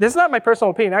 So this is not my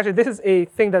personal opinion. Actually, this is a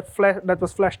thing that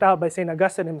was fleshed out by St.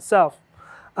 Augustine himself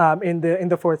in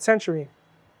the 4th century.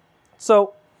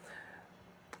 So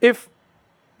if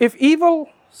evil,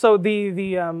 so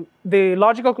the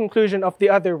logical conclusion of the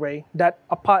other way, that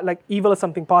like evil is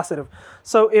something positive.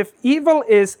 So if evil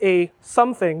is a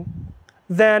something,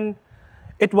 then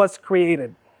it was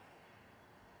created,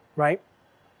 right?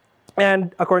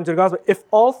 And according to the gospel, if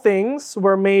all things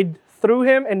were made through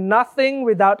him and nothing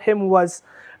without him was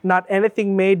not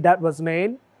anything made that was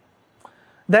made,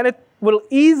 then it will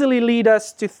easily lead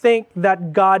us to think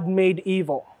that God made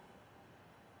evil.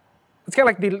 It's kind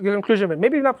of like the conclusion of it.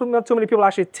 Maybe not too many people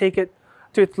actually take it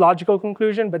to its logical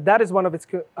conclusion, but that is one of its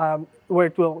where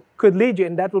it could lead you,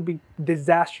 and that will be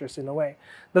disastrous in a way.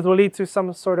 That will lead to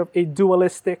some sort of a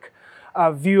dualistic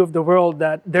view of the world,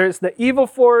 that there's the evil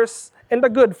force and the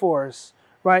good force,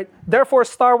 right? Therefore,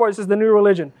 Star Wars is the new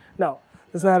religion. No,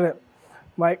 that's not it,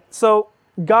 right? So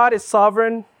God is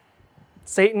sovereign.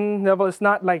 Satan, devil, is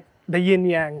not like the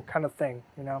yin-yang kind of thing,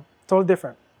 totally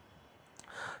different.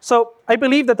 So I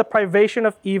believe that the privation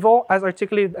of evil, as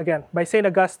articulated again by St.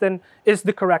 Augustine, is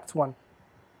the correct one.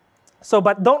 So,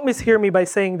 but don't mishear me by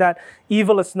saying that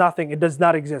evil is nothing, it does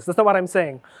not exist. That's not what I'm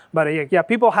saying. But yeah,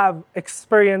 people have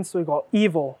experienced what we call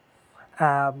evil,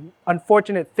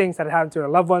 unfortunate things that happen to their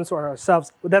loved ones or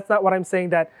ourselves. But that's not what I'm saying,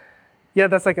 that, yeah,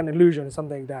 that's like an illusion or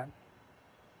something like that.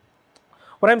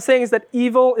 What I'm saying is that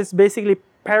evil is basically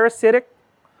parasitic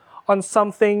on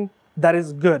something that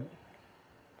is good.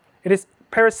 It is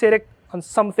parasitic on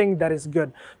something that is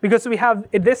good. Because we have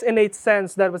this innate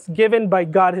sense that was given by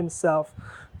God himself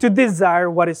to desire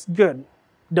what is good.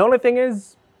 The only thing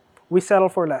is, we settle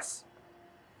for less.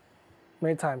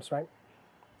 Many times, right?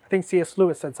 I think C.S.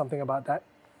 Lewis said something about that.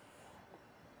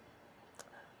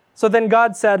 So then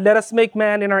God said, "Let us make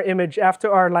man in our image,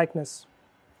 after our likeness.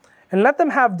 And let them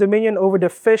have dominion over the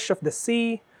fish of the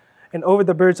sea, and over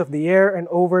the birds of the air, and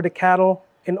over the cattle,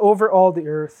 and over all the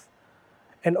earth,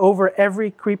 and over every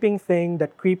creeping thing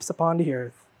that creeps upon the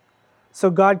earth."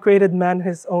 So God created man in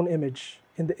his own image.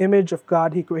 In the image of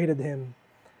God he created him.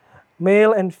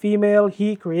 Male and female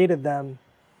he created them.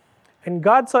 And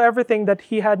God saw everything that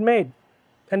he had made.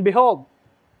 And behold,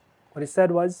 what he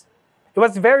said was, it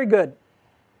was very good.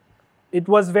 It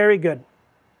was very good.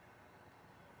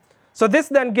 So this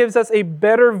then gives us a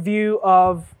better view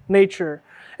of nature,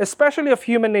 especially of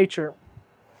human nature.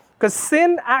 Because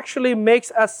sin actually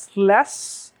makes us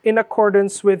less in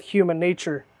accordance with human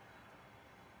nature.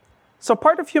 So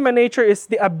part of human nature is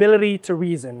the ability to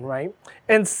reason, right?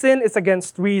 And sin is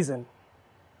against reason.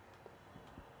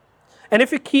 And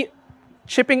if you keep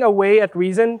chipping away at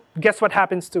reason, guess what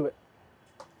happens to it?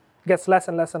 It gets less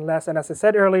and less and less. And as I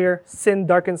said earlier, sin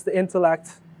darkens the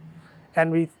intellect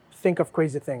and we think of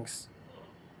crazy things.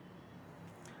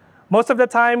 Most of the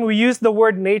time we use the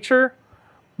word nature,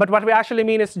 but what we actually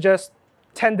mean is just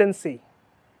tendency.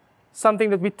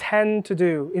 Something that we tend to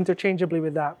do interchangeably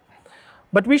with that.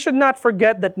 But we should not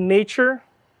forget that nature,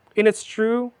 in its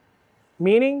true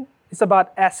meaning, is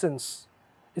about essence.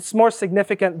 It's more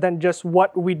significant than just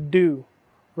what we do,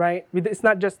 right? It's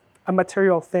not just a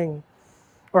material thing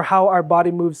or how our body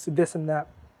moves to this and that.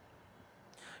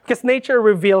 Because nature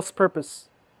reveals purpose.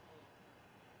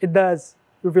 It does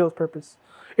reveal purpose.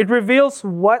 It reveals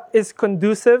what is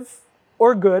conducive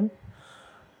or good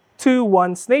to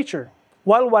one's nature.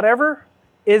 While whatever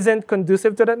isn't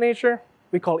conducive to that nature,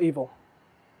 we call evil.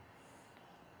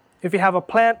 If you have a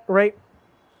plant, right,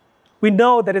 we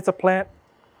know that it's a plant.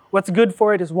 What's good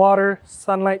for it is water,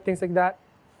 sunlight, things like that.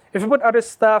 If you put other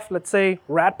stuff, let's say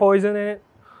rat poison in it,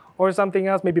 or something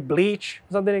else, maybe bleach,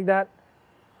 something like that,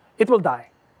 it will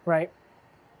die, right?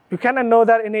 You kind of know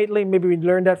that innately. Maybe we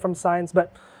learned that from science,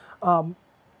 but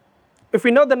if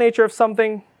we know the nature of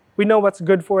something, we know what's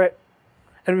good for it.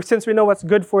 And since we know what's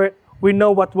good for it, we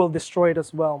know what will destroy it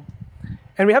as well.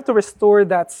 And we have to restore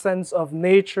that sense of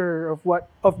nature,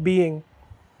 of being.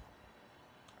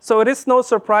 So it is no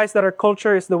surprise that our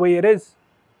culture is the way it is.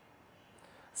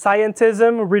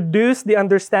 Scientism reduced the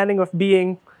understanding of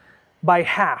being by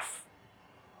half.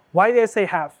 Why did I say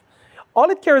half? All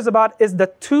it cares about is the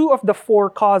 2 of the 4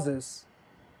 causes.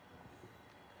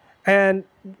 And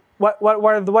what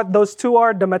those 2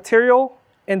 are, the material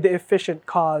and the efficient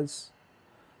cause.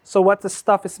 So what the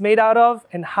stuff is made out of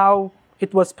and how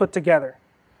it was put together,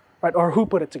 right? Or who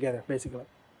put it together, basically.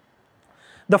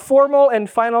 The formal and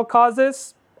final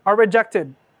causes are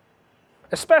rejected,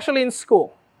 especially in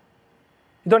school.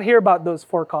 You don't hear about those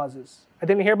 4 causes. I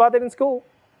didn't hear about it in school.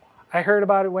 I heard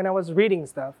about it when I was reading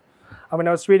stuff. When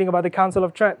I was reading about the Council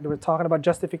of Trent, they were talking about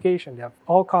justification. They have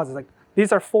all causes. Like,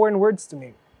 these are foreign words to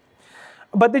me.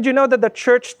 But did you know that the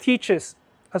church teaches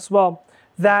as well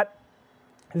that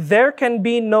there can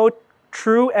be no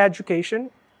true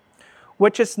education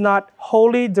which is not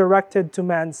wholly directed to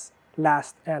man's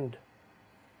last end?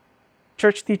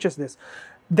 Church teaches this.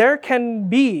 There can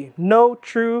be no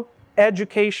true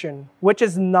education which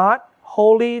is not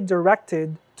wholly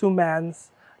directed to man's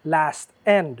last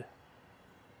end.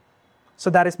 So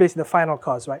that is basically the final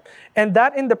cause, right? And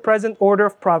that in the present order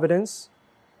of providence,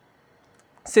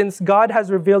 since God has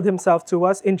revealed himself to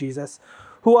us in Jesus,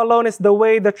 who alone is the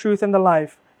way, the truth, and the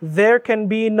life, there can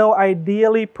be no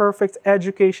ideally perfect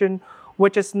education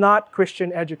which is not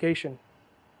Christian education.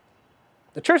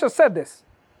 The church has said this.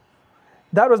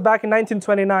 That was back in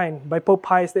 1929 by Pope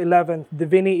Pius XI,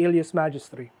 Divini Ilius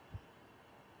Magistri.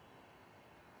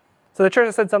 So the church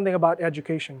has said something about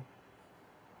education.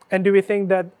 And do we think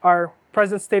that our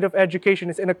present state of education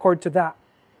is in accord to that?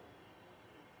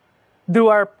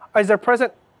 Is our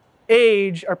present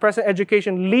age, our present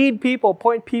education lead people,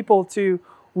 point people to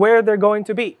where they're going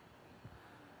to be?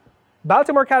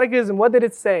 Baltimore Catechism, what did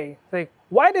it say? Like,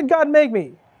 why did God make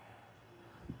me?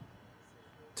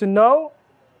 To know?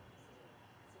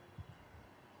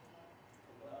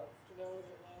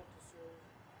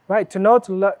 Right, to know,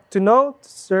 to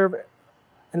serve,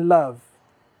 and love.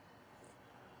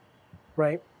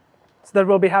 Right? So that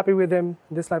we'll be happy with him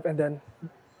in this life and then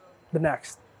the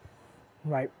next.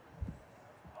 Right?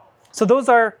 So those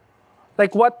are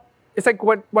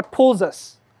what pulls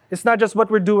us. It's not just what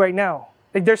we do right now.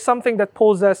 Like, there's something that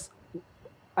pulls us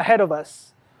ahead of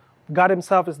us. God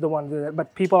himself is the one to do that,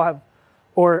 but people have,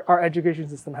 or our education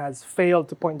system has failed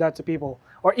to point that to people,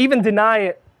 or even deny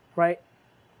it, right?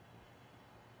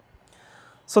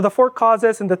 So the 4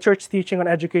 causes in the church teaching on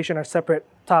education are separate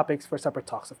topics for separate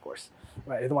talks, of course.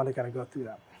 Right? I don't want to kind of go through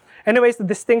that. Anyways, the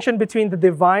distinction between the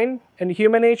divine and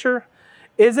human nature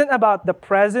isn't about the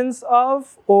presence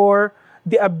of or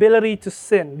the ability to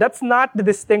sin. That's not the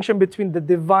distinction between the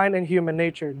divine and human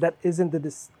nature. That isn't the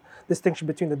distinction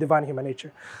between the divine and human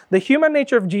nature. The human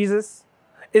nature of Jesus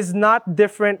is not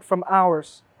different from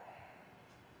ours.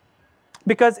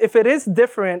 Because if it is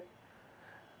different,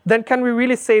 then can we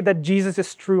really say that Jesus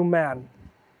is true man?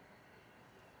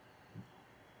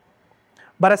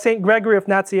 But as St. Gregory of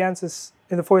Nazianzus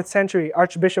in the 4th century,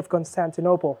 Archbishop of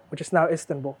Constantinople, which is now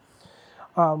Istanbul,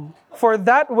 for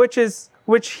that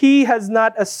which he has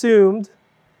not assumed,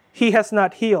 he has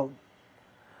not healed.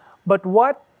 But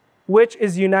which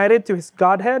is united to his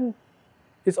Godhead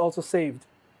is also saved.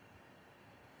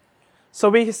 So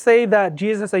we say that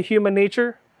Jesus has a human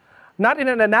nature, not in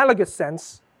an analogous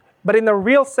sense, but in a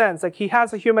real sense. Like, he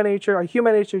has a human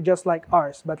nature just like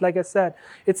ours. But like I said,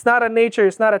 it's not a nature,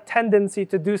 it's not a tendency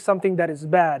to do something that is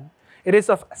bad. It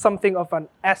is something of an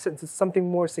essence. It's something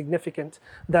more significant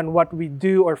than what we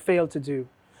do or fail to do,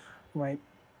 right?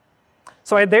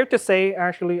 So I dare to say,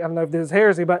 actually, I don't know if this is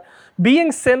heresy, but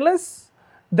being sinless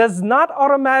does not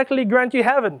automatically grant you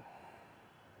heaven.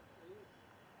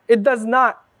 It does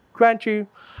not grant you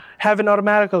heaven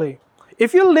automatically.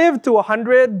 If you live to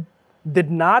 100,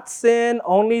 did not sin,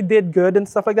 only did good and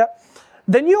stuff like that,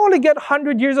 then you only get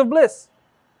 100 years of bliss.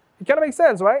 It kind of makes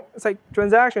sense, right? It's like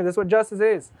transaction. That's what justice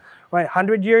is, right?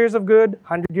 100 years of good,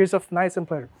 100 years of nice and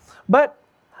pleasure. But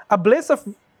a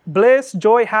bliss,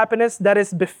 joy, happiness that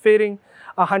is befitting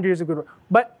 100 years of good work.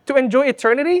 But to enjoy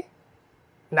eternity,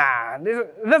 nah,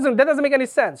 that doesn't make any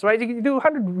sense, right? You do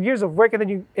 100 years of work and then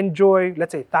you enjoy,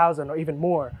 let's say, 1,000 or even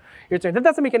more. That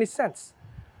doesn't make any sense.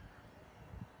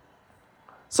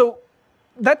 So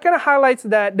that kind of highlights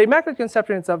that the Immaculate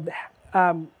Conception itself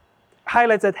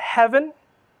highlights that heaven,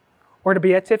 or the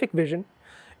beatific vision,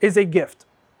 is a gift.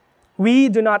 We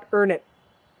do not earn it.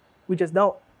 We just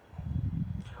don't.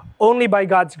 Only by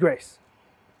God's grace.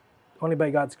 Only by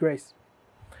God's grace.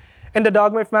 And the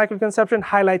dogma of Immaculate Conception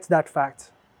highlights that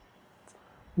fact.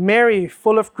 Mary,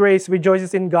 full of grace,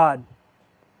 rejoices in God,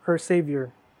 her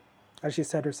Savior, as she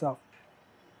said herself.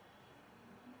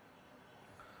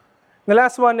 The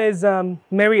last one is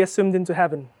Mary assumed into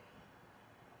heaven.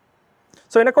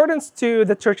 So in accordance to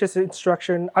the Church's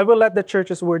instruction, I will let the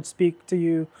Church's word speak to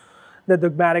you the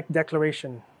dogmatic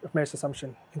declaration of Mary's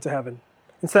assumption into heaven,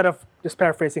 instead of just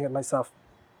paraphrasing it myself.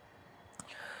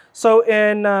 So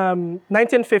in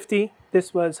 1950,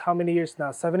 this was how many years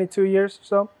now? 72 years or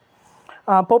so.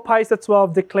 Pope Pius XII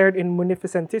declared in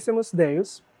Munificentissimus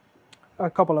Deus, a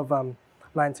couple of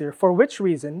lines here, for which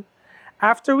reason,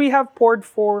 after we have poured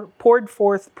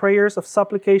forth prayers of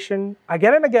supplication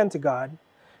again and again to God,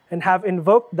 and have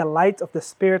invoked the light of the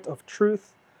Spirit of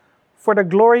truth for the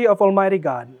glory of Almighty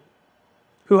God,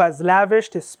 who has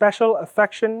lavished his special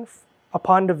affection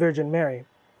upon the Virgin Mary,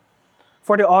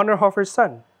 for the honor of her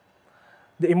Son,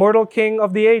 the immortal King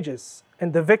of the ages,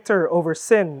 and the victor over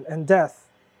sin and death,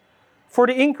 for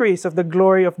the increase of the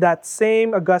glory of that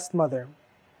same august Mother,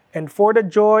 and for the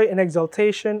joy and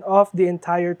exaltation of the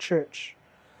entire Church,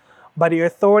 by the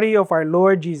authority of our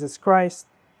Lord Jesus Christ,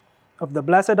 of the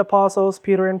blessed apostles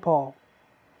Peter and Paul,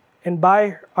 and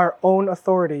by our own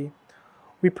authority,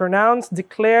 we pronounce,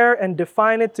 declare, and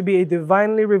define it to be a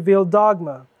divinely revealed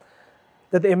dogma,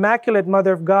 that the Immaculate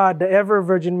Mother of God, the ever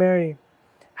Virgin Mary,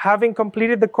 having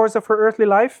completed the course of her earthly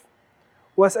life,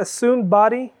 was assumed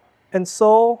body and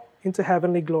soul into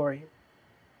heavenly glory.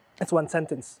 That's one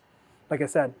sentence, like I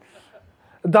said.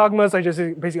 Dogmas are just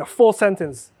basically a full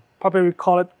sentence. Probably we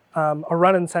call it a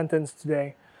run-in sentence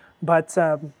today, but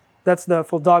that's the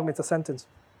full dogma, it's a sentence.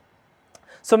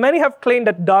 So many have claimed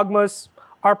that dogmas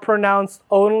are pronounced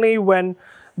only when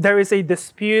there is a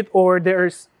dispute or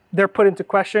they're put into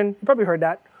question. You probably heard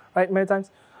that, right, many times.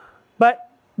 But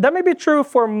that may be true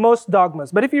for most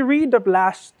dogmas. But if you read the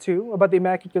last two about the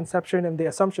Immaculate Conception and the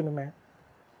Assumption of Mary,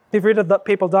 if you read the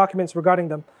papal documents regarding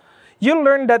them, you'll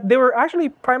learn that they were actually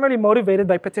primarily motivated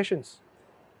by petitions.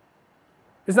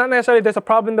 It's not necessarily there's a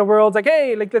problem in the world, like,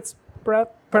 hey, let's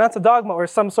pronounce a dogma, or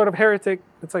some sort of heretic.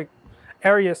 It's like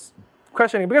Arius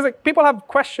questioning, because people have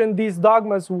questioned these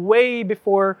dogmas way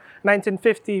before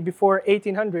 1950, before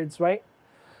 1800s, right?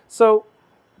 So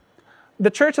the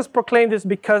Church has proclaimed this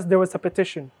because there was a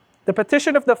petition, the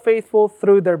petition of the faithful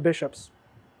through their bishops.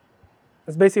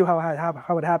 That's basically how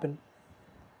it happened.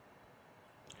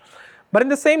 But in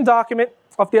the same document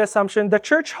of the Assumption, the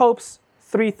Church hopes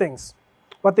three things,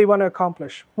 what they want to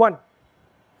accomplish. One,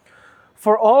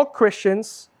 for all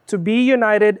Christians to be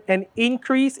united and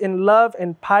increase in love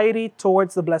and piety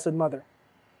towards the Blessed Mother.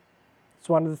 It's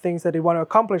one of the things that they want to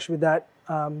accomplish with that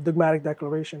dogmatic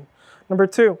declaration. Number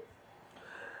two,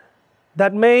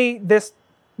 that this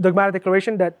dogmatic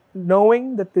declaration, that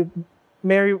knowing that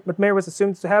Mary was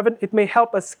assumed to heaven, it may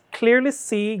help us clearly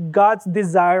see God's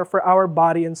desire for our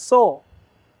body and soul,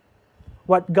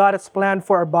 what God has planned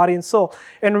for our body and soul,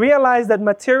 and realize that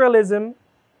materialism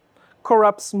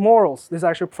corrupts morals. This is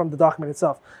actually from the document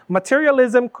itself.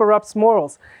 Materialism corrupts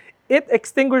morals. It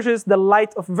extinguishes the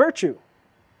light of virtue.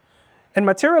 And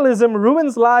materialism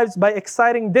ruins lives by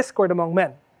exciting discord among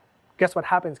men. Guess what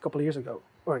happened a couple of years ago?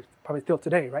 Or probably still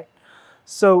today, right?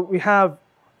 So we have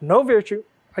no virtue.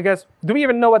 I guess, do we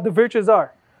even know what the virtues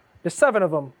are? There's 7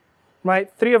 of them,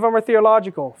 right? 3 of them are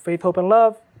theological. Faith, hope, and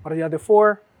love. What are the other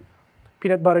 4?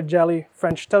 Peanut butter, jelly,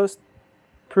 French toast.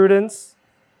 Prudence.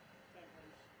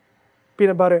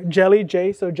 Peanut butter, jelly,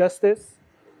 J, so justice.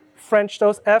 French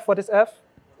toast, F, what is F?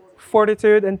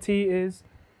 Fortitude, and T is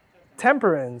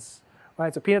temperance.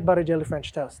 Right, so peanut butter, jelly,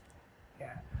 French toast.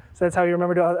 Yeah. So that's how you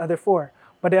remember the other 4.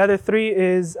 But the other 3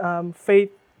 is faith,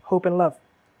 hope, and love.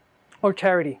 Or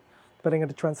charity, depending on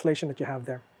the translation that you have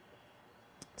there.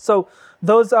 So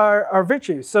those are our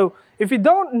virtues. So if you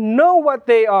don't know what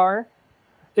they are,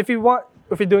 if you're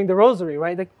doing the rosary,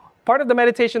 right? Like part of the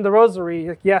meditation, the rosary,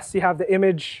 like yes, you have the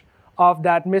image of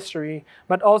that mystery,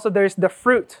 but also there's the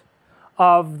fruit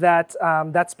of that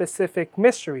specific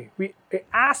mystery. We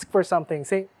ask for something.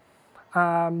 Say,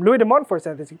 Louis de Montfort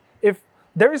said this.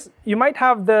 You might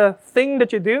have the thing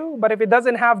that you do, but if it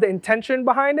doesn't have the intention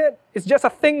behind it, it's just a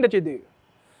thing that you do.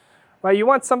 Right? You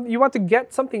want to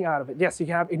get something out of it. Yes, you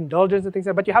can have indulgence and things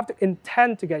like that, but you have to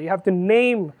intend to get it. You have to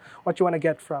name what you want to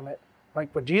get from it.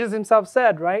 Like what Jesus himself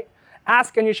said, right?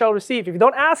 Ask and you shall receive. If you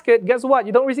don't ask it, guess what?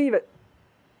 You don't receive it.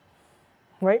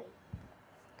 Right?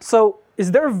 So,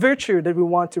 is there a virtue that we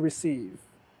want to receive?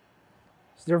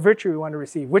 Is there a virtue we want to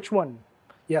receive? Which one?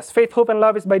 Yes, faith, hope, and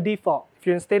love is by default. If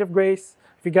you're in a state of grace,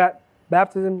 If you got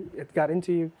baptism, it got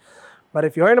into you. But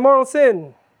if you're in a mortal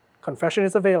sin, confession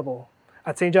is available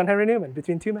at St. John Henry Newman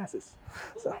between 2 masses.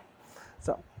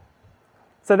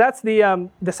 So that's the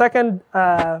second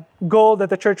goal that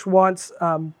the church wants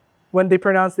when they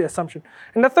pronounce the Assumption.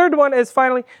 And the third one is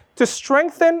finally to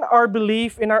strengthen our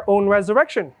belief in our own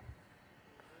resurrection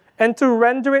and to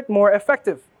render it more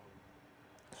effective.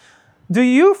 Do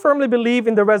you firmly believe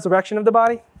in the resurrection of the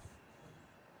body?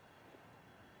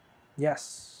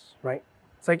 Yes, right?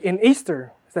 It's like in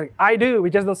Easter. It's like, I do. We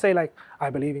just don't say like, I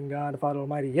believe in God, the Father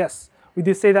Almighty. Yes, we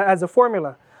do say that as a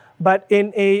formula. But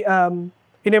in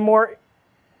a more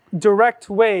direct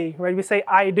way, right? We say,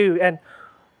 I do. And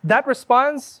that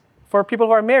response for people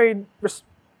who are married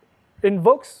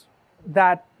invokes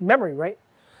that memory, right?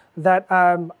 That,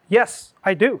 yes,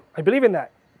 I do. I believe in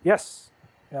that. Yes,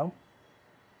 you know.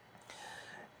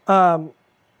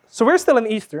 So we're still in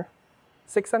Easter,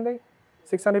 sixth Sunday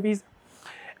of Easter.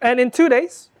 And in 2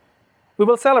 days, we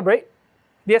will celebrate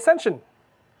the Ascension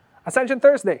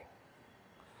Thursday.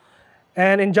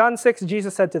 And in John 6,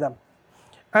 Jesus said to them,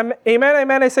 Amen,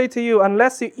 amen, I say to you,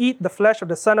 unless you eat the flesh of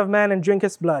the Son of Man and drink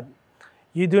his blood,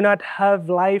 you do not have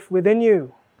life within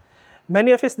you.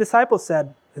 Many of his disciples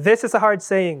said, this is a hard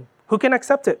saying. Who can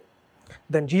accept it?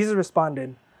 Then Jesus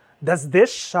responded, does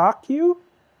this shock you?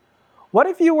 What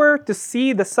if you were to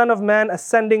see the Son of Man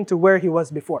ascending to where he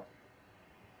was before?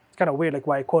 It's kind of weird, like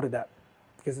why I quoted that,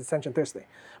 because it's Ascension Thursday.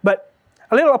 But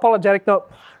a little apologetic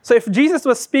note. So if Jesus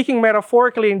was speaking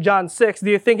metaphorically in John 6,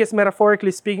 do you think he's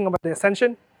metaphorically speaking about the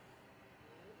Ascension?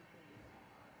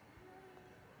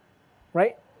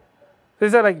 Right? So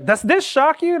is that like, does this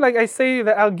shock you? Like I say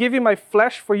that I'll give you my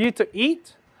flesh for you to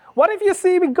eat? What if you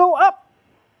see me go up?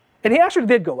 And he actually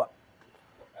did go up.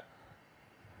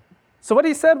 So what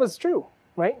he said was true,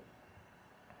 right?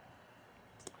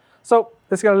 So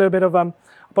let's get a little bit of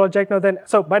apologetic note then.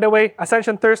 So by the way,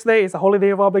 Ascension Thursday is a holy day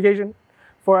of obligation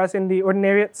for us in the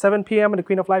ordinariate, 7 p.m. in the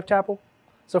Queen of Life Chapel.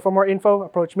 So for more info,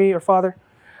 approach me or Father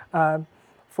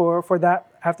for that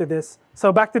after this.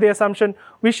 So back to the Assumption.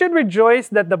 We should rejoice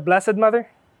that the Blessed Mother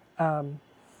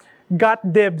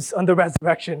got dibs on the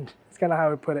resurrection. That's kind of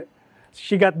how I put it.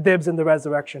 She got dibs on the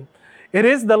resurrection. It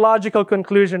is the logical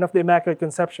conclusion of the Immaculate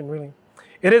Conception, really.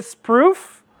 It is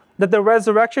proof that the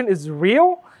resurrection is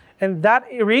real and that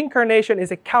reincarnation is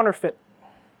a counterfeit.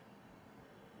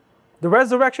 The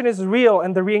resurrection is real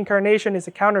and the reincarnation is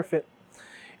a counterfeit.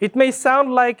 It may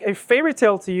sound like a fairy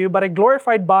tale to you, but a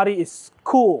glorified body is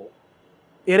cool.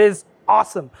 It is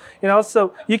awesome. You know,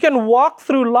 so you can walk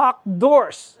through locked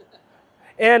doors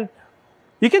and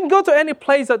you can go to any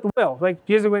place at will. Like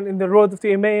Jesus went in the road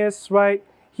to Emmaus, right?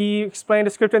 He explained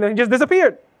the scripture and then he just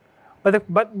disappeared. But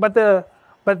the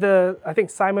I think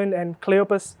Simon and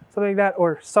Cleopas, something like that,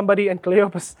 or somebody and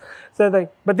Cleopas said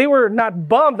like, but they were not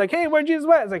bummed, like, hey, where Jesus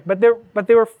went? It's like, but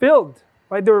they were filled,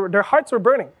 right? Their hearts were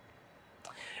burning.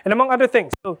 And among other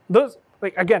things. So those,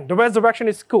 like again, the resurrection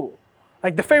is cool.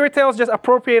 Like the fairy tales just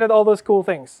appropriated all those cool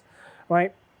things,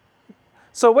 right?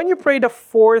 So when you pray the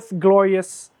fourth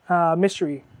glorious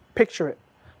mystery, picture it.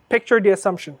 Picture the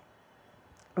Assumption.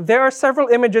 There are several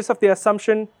images of the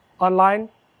Assumption online,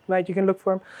 right? You can look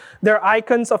for them. There are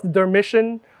icons of the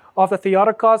Dormition, of the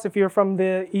Theotokos, if you're from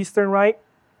the Eastern Rite,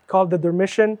 called the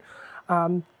Dormition.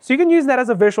 So you can use that as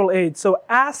a visual aid. So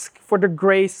ask for the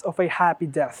grace of a happy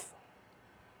death.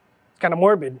 It's kind of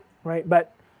morbid, right?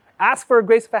 But ask for a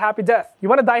grace of a happy death. You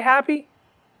want to die happy?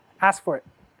 Ask for it.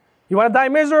 You want to die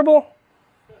miserable?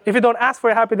 If you don't ask for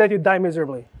a happy death, you die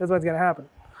miserably. That's what's going to happen.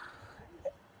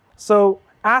 So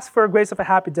ask for a grace of a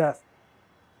happy death.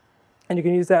 And you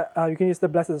can use that. You can use the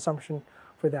Blessed Assumption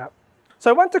for that.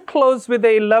 So I want to close with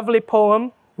a lovely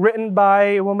poem written by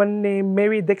a woman named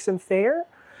Mary Dixon Thayer.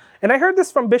 And I heard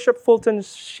this from Bishop Fulton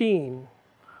Sheen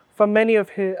from many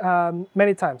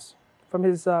times from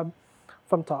his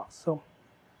from talks. So,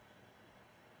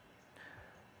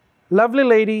 lovely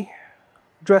lady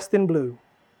dressed in blue,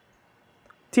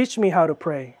 teach me how to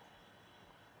pray.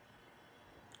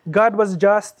 God was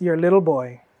just your little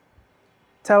boy.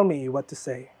 Tell me what to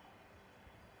say.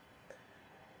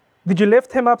 Did you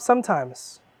lift him up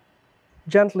sometimes,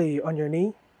 gently on your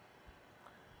knee?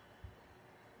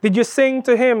 Did you sing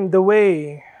to him the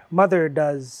way mother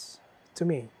does to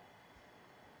me?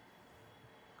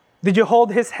 Did you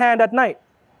hold his hand at night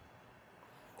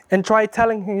and try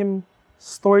telling him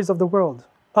stories of the world?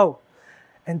 Oh,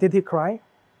 and did he cry?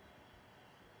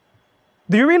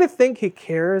 Do you really think he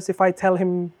cares if I tell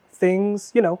him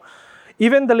things,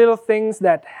 even the little things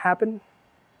that happen?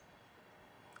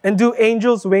 And do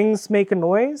angels' wings make a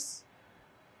noise?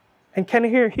 And can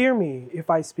he hear me if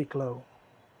I speak low?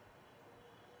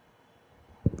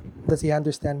 Does he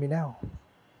understand me now?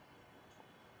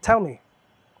 Tell me,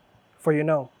 for you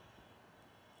know.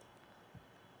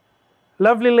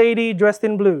 Lovely lady dressed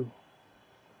in blue,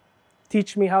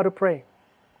 teach me how to pray.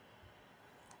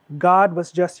 God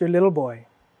was just your little boy,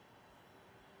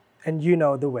 and you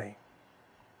know the way.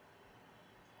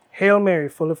 Hail Mary,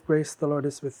 full of grace, the Lord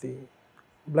is with thee.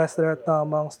 Blessed art thou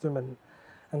amongst women,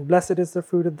 and blessed is the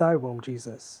fruit of thy womb,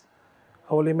 Jesus.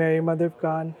 Holy Mary, Mother of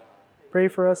God, pray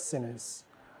for us sinners,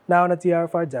 now and at the hour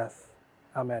of our death.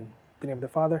 Amen. In the name of the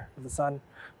Father, of the Son, and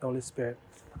the Holy Spirit.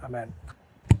 Amen.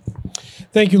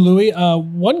 Thank you, Louie.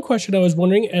 One question I was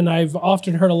wondering, and I've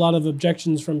often heard a lot of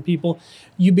objections from people,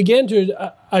 you began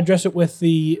to address it with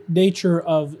the nature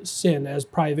of sin as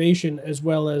privation, as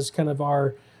well as kind of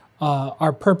our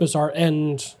purpose, our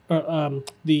end,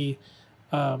 the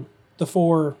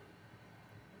four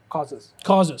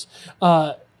Causes.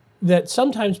 That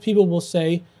sometimes people will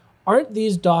say, aren't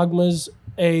these dogmas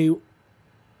a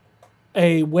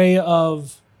way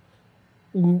of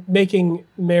making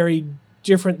Mary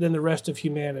different than the rest of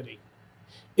humanity?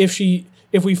 If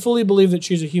we fully believe that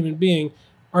she's a human being,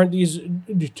 aren't these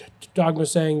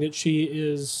dogmas saying that she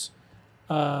is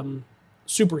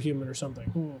superhuman or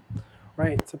something?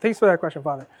 Right. So thanks for that question,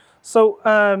 Father. So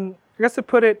I guess to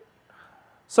put it,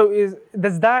 so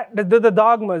do the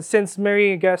dogmas, since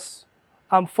Mary, I guess,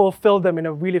 fulfill them in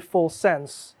a really full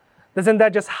sense, doesn't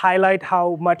that just highlight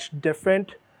how much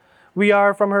different we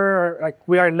are from her? Like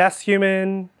we are less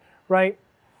human, right?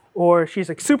 Or she's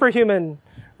like superhuman,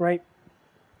 right?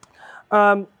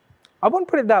 I won't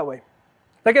put it that way.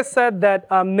 Like I said, that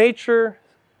nature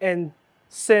and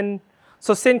sin,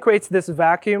 so sin creates this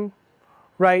vacuum,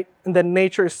 right? And then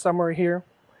nature is somewhere here.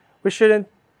 We shouldn't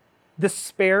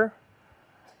despair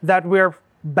that we're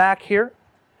back here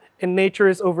and nature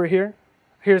is over here.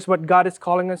 Here's what God is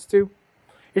calling us to.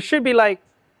 It should be like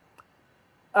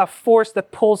a force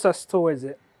that pulls us towards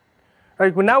it.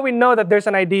 Right? Well, now we know that there's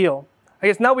an ideal. I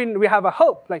guess now we have a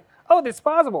hope. Like, oh, it's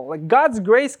possible. Like God's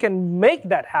grace can make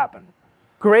that happen.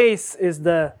 Grace is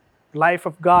the life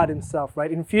of God himself,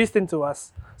 right? Infused into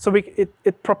us. So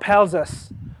it propels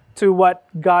us to what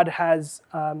God has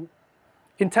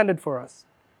intended for us.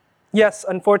 Yes,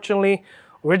 unfortunately,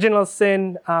 original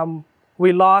sin,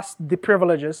 we lost the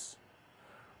privileges,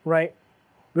 right?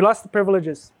 We lost the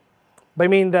privileges by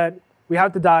meaning that we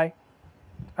have to die,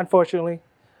 unfortunately.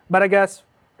 But I guess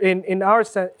in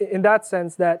that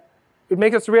sense, that it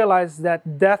makes us realize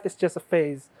that death is just a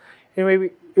phase.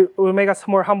 It will make us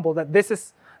more humble that this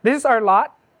is our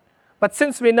lot. But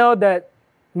since we know that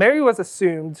Mary was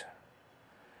assumed,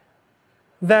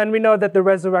 then we know that the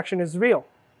resurrection is real.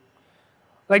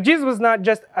 Like Jesus was not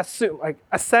just assumed, like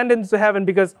ascended into heaven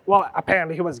because, well,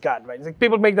 apparently he was God, right? It's like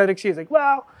people make that excuse, like,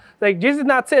 well, like Jesus did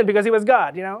not sin because he was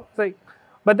God, you know? It's like,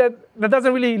 but that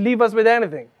doesn't really leave us with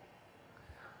anything.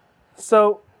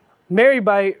 So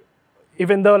Mary,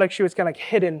 even though like she was kind of like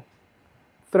hidden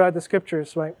throughout the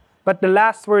scriptures, right? But the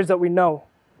last words that we know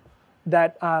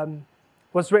that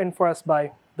was written for us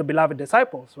by the beloved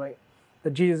disciples, right?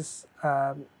 That Jesus,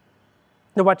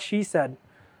 what she said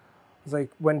was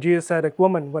like when Jesus said, like,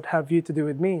 woman, what have you to do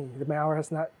with me? My hour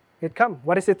has not yet come.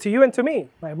 What is it to you and to me?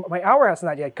 My hour has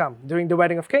not yet come, during the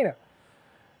wedding of Cana.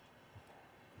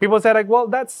 People said, like, well,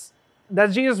 that's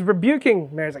Jesus rebuking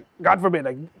Mary. It's like, God forbid,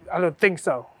 like, I don't think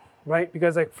so, right?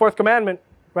 Because like fourth commandment,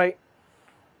 right?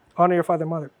 Honor your father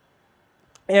and mother.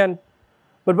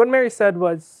 But what Mary said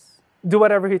was, do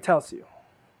whatever he tells you.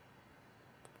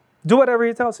 Do whatever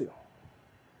he tells you.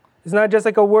 It's not just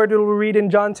like a word we'll read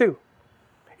in John 2.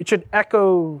 It should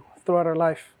echo throughout our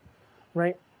life,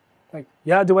 right? Like,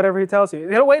 yeah, do whatever he tells you.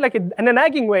 In a way, like in a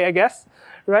nagging way, I guess,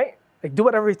 right? Like, do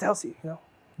whatever he tells you, you know?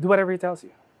 Do whatever he tells you.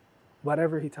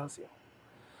 Whatever he tells you.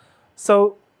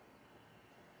 So,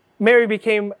 Mary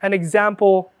became an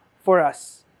example for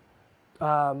us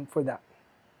for that.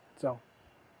 So,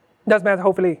 that's meant,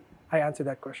 hopefully, I answered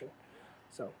that question.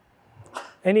 So,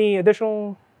 any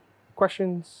additional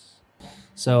questions?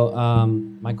 So,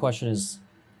 my question is,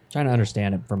 trying to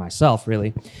understand it for myself,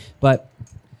 really. But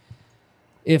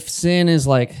if sin is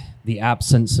like the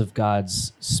absence of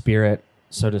God's spirit,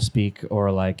 so to speak,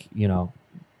 or like, you know,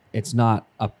 it's not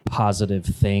a positive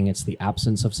thing, it's the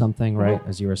absence of something, right? Mm-hmm.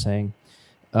 As you were saying.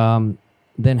 Then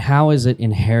how is it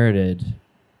inherited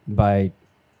by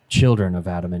children of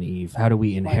Adam and Eve? How do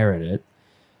we inherit it?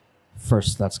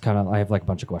 First, that's kind of, I have like a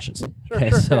bunch of questions.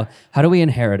 Sure. So how do we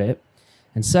inherit it?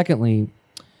 And secondly,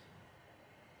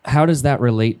 how does that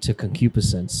relate to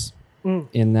concupiscence?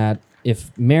 In that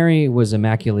if Mary was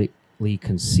immaculately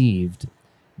conceived,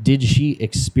 did she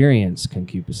experience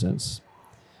concupiscence?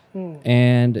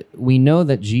 And we know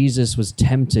that Jesus was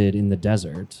tempted in the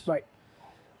desert. Right.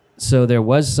 So there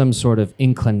was some sort of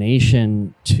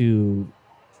inclination to,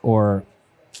 or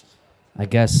I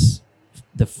guess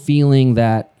the feeling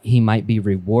that he might be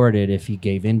rewarded if he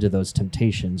gave into those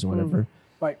temptations or whatever.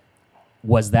 Right.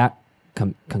 Was that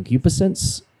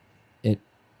concupiscence?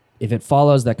 If it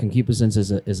follows that concupiscence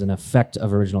is an effect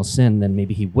of original sin, then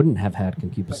maybe he wouldn't have had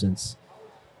concupiscence,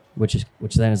 which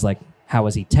then is like, how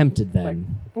was he tempted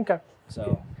then? Right. Okay.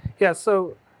 So yeah.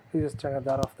 So you just turn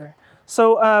that off there.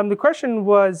 So the question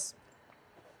was,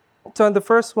 so the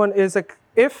first one is like,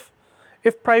 if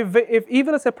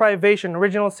even as a privation,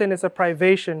 original sin is a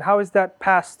privation, how is that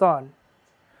passed on?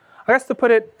 I guess to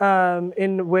put it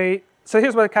in a way. So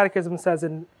here's what the Catechism says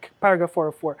in paragraph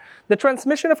 404. The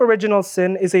transmission of original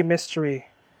sin is a mystery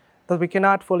that we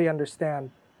cannot fully understand.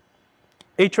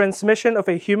 A transmission of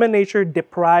a human nature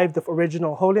deprived of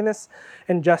original holiness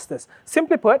and justice.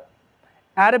 Simply put,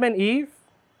 Adam and Eve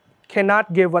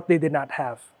cannot give what they did not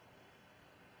have.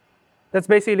 That's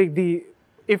basically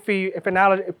if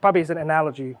analogy, it probably is an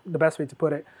analogy, the best way to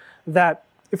put it, that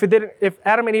if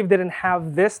Adam and Eve didn't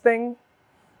have this thing,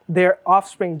 their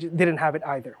offspring didn't have it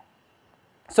either.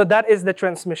 So that is the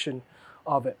transmission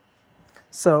of it.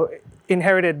 So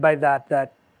inherited by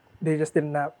that they just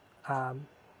didn't have,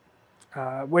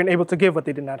 weren't able to give what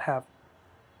they did not have.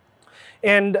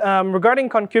 And regarding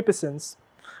concupiscence,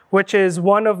 which is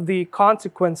one of the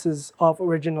consequences of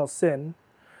original sin,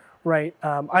 right?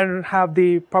 I don't have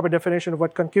the proper definition of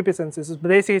what concupiscence is, but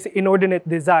basically it's inordinate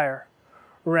desire,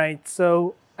 right?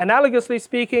 So analogously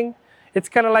speaking, it's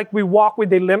kind of like we walk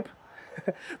with a limp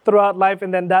throughout life,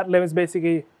 and then that limp is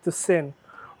basically to sin,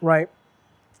 right?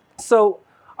 So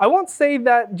I won't say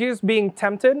that Jesus being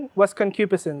tempted was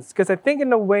concupiscence, because I think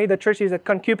in a way the church sees that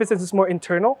concupiscence is more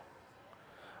internal,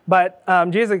 but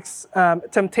Jesus'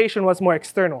 temptation was more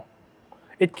external.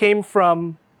 It came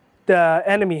from the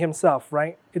enemy himself,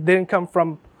 right? It didn't come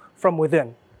from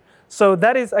within. So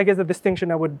that is, I guess, the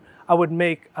distinction I would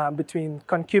make between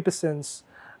concupiscence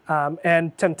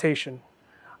and temptation.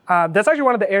 That's actually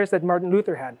one of the errors that Martin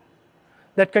Luther had.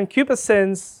 That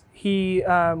concupiscence, he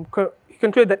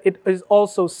concluded that it is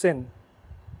also sin.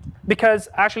 Because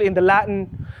actually in the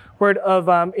Latin word of,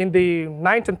 in the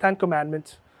 9th and 10th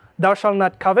commandment, thou shalt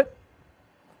not covet,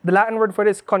 the Latin word for it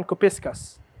is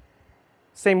concupiscus.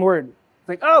 Same word. It's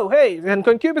like, oh, hey, and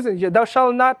concupiscence, thou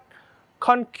shalt not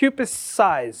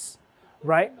concupiscize,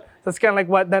 right? That's kind of like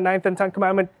what the 9th and 10th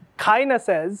commandment kind of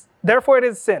says, therefore it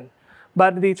is sin.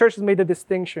 But the church has made the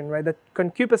distinction, right, that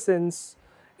concupiscence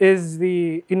is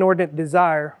the inordinate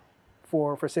desire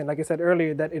for sin. Like I said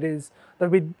earlier, that it is that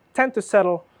we tend to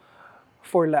settle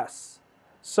for less.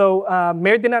 So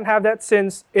Mary did not have that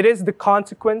since it is the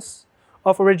consequence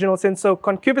of original sin. So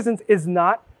concupiscence is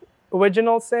not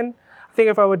original sin. I think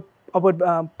if I would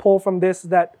pull from this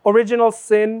that original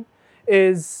sin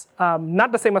is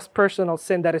not the same as personal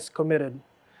sin that is committed.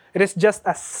 It is just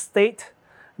a state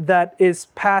that is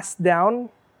passed down,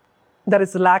 that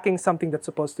is lacking something that's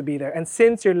supposed to be there. And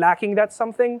since you're lacking that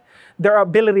something, there are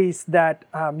abilities that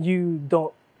you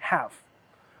don't have.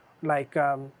 Like,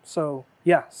 so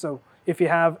if you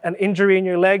have an injury in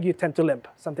your leg, you tend to limp,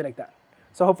 something like that.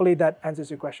 So hopefully that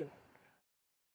answers your question.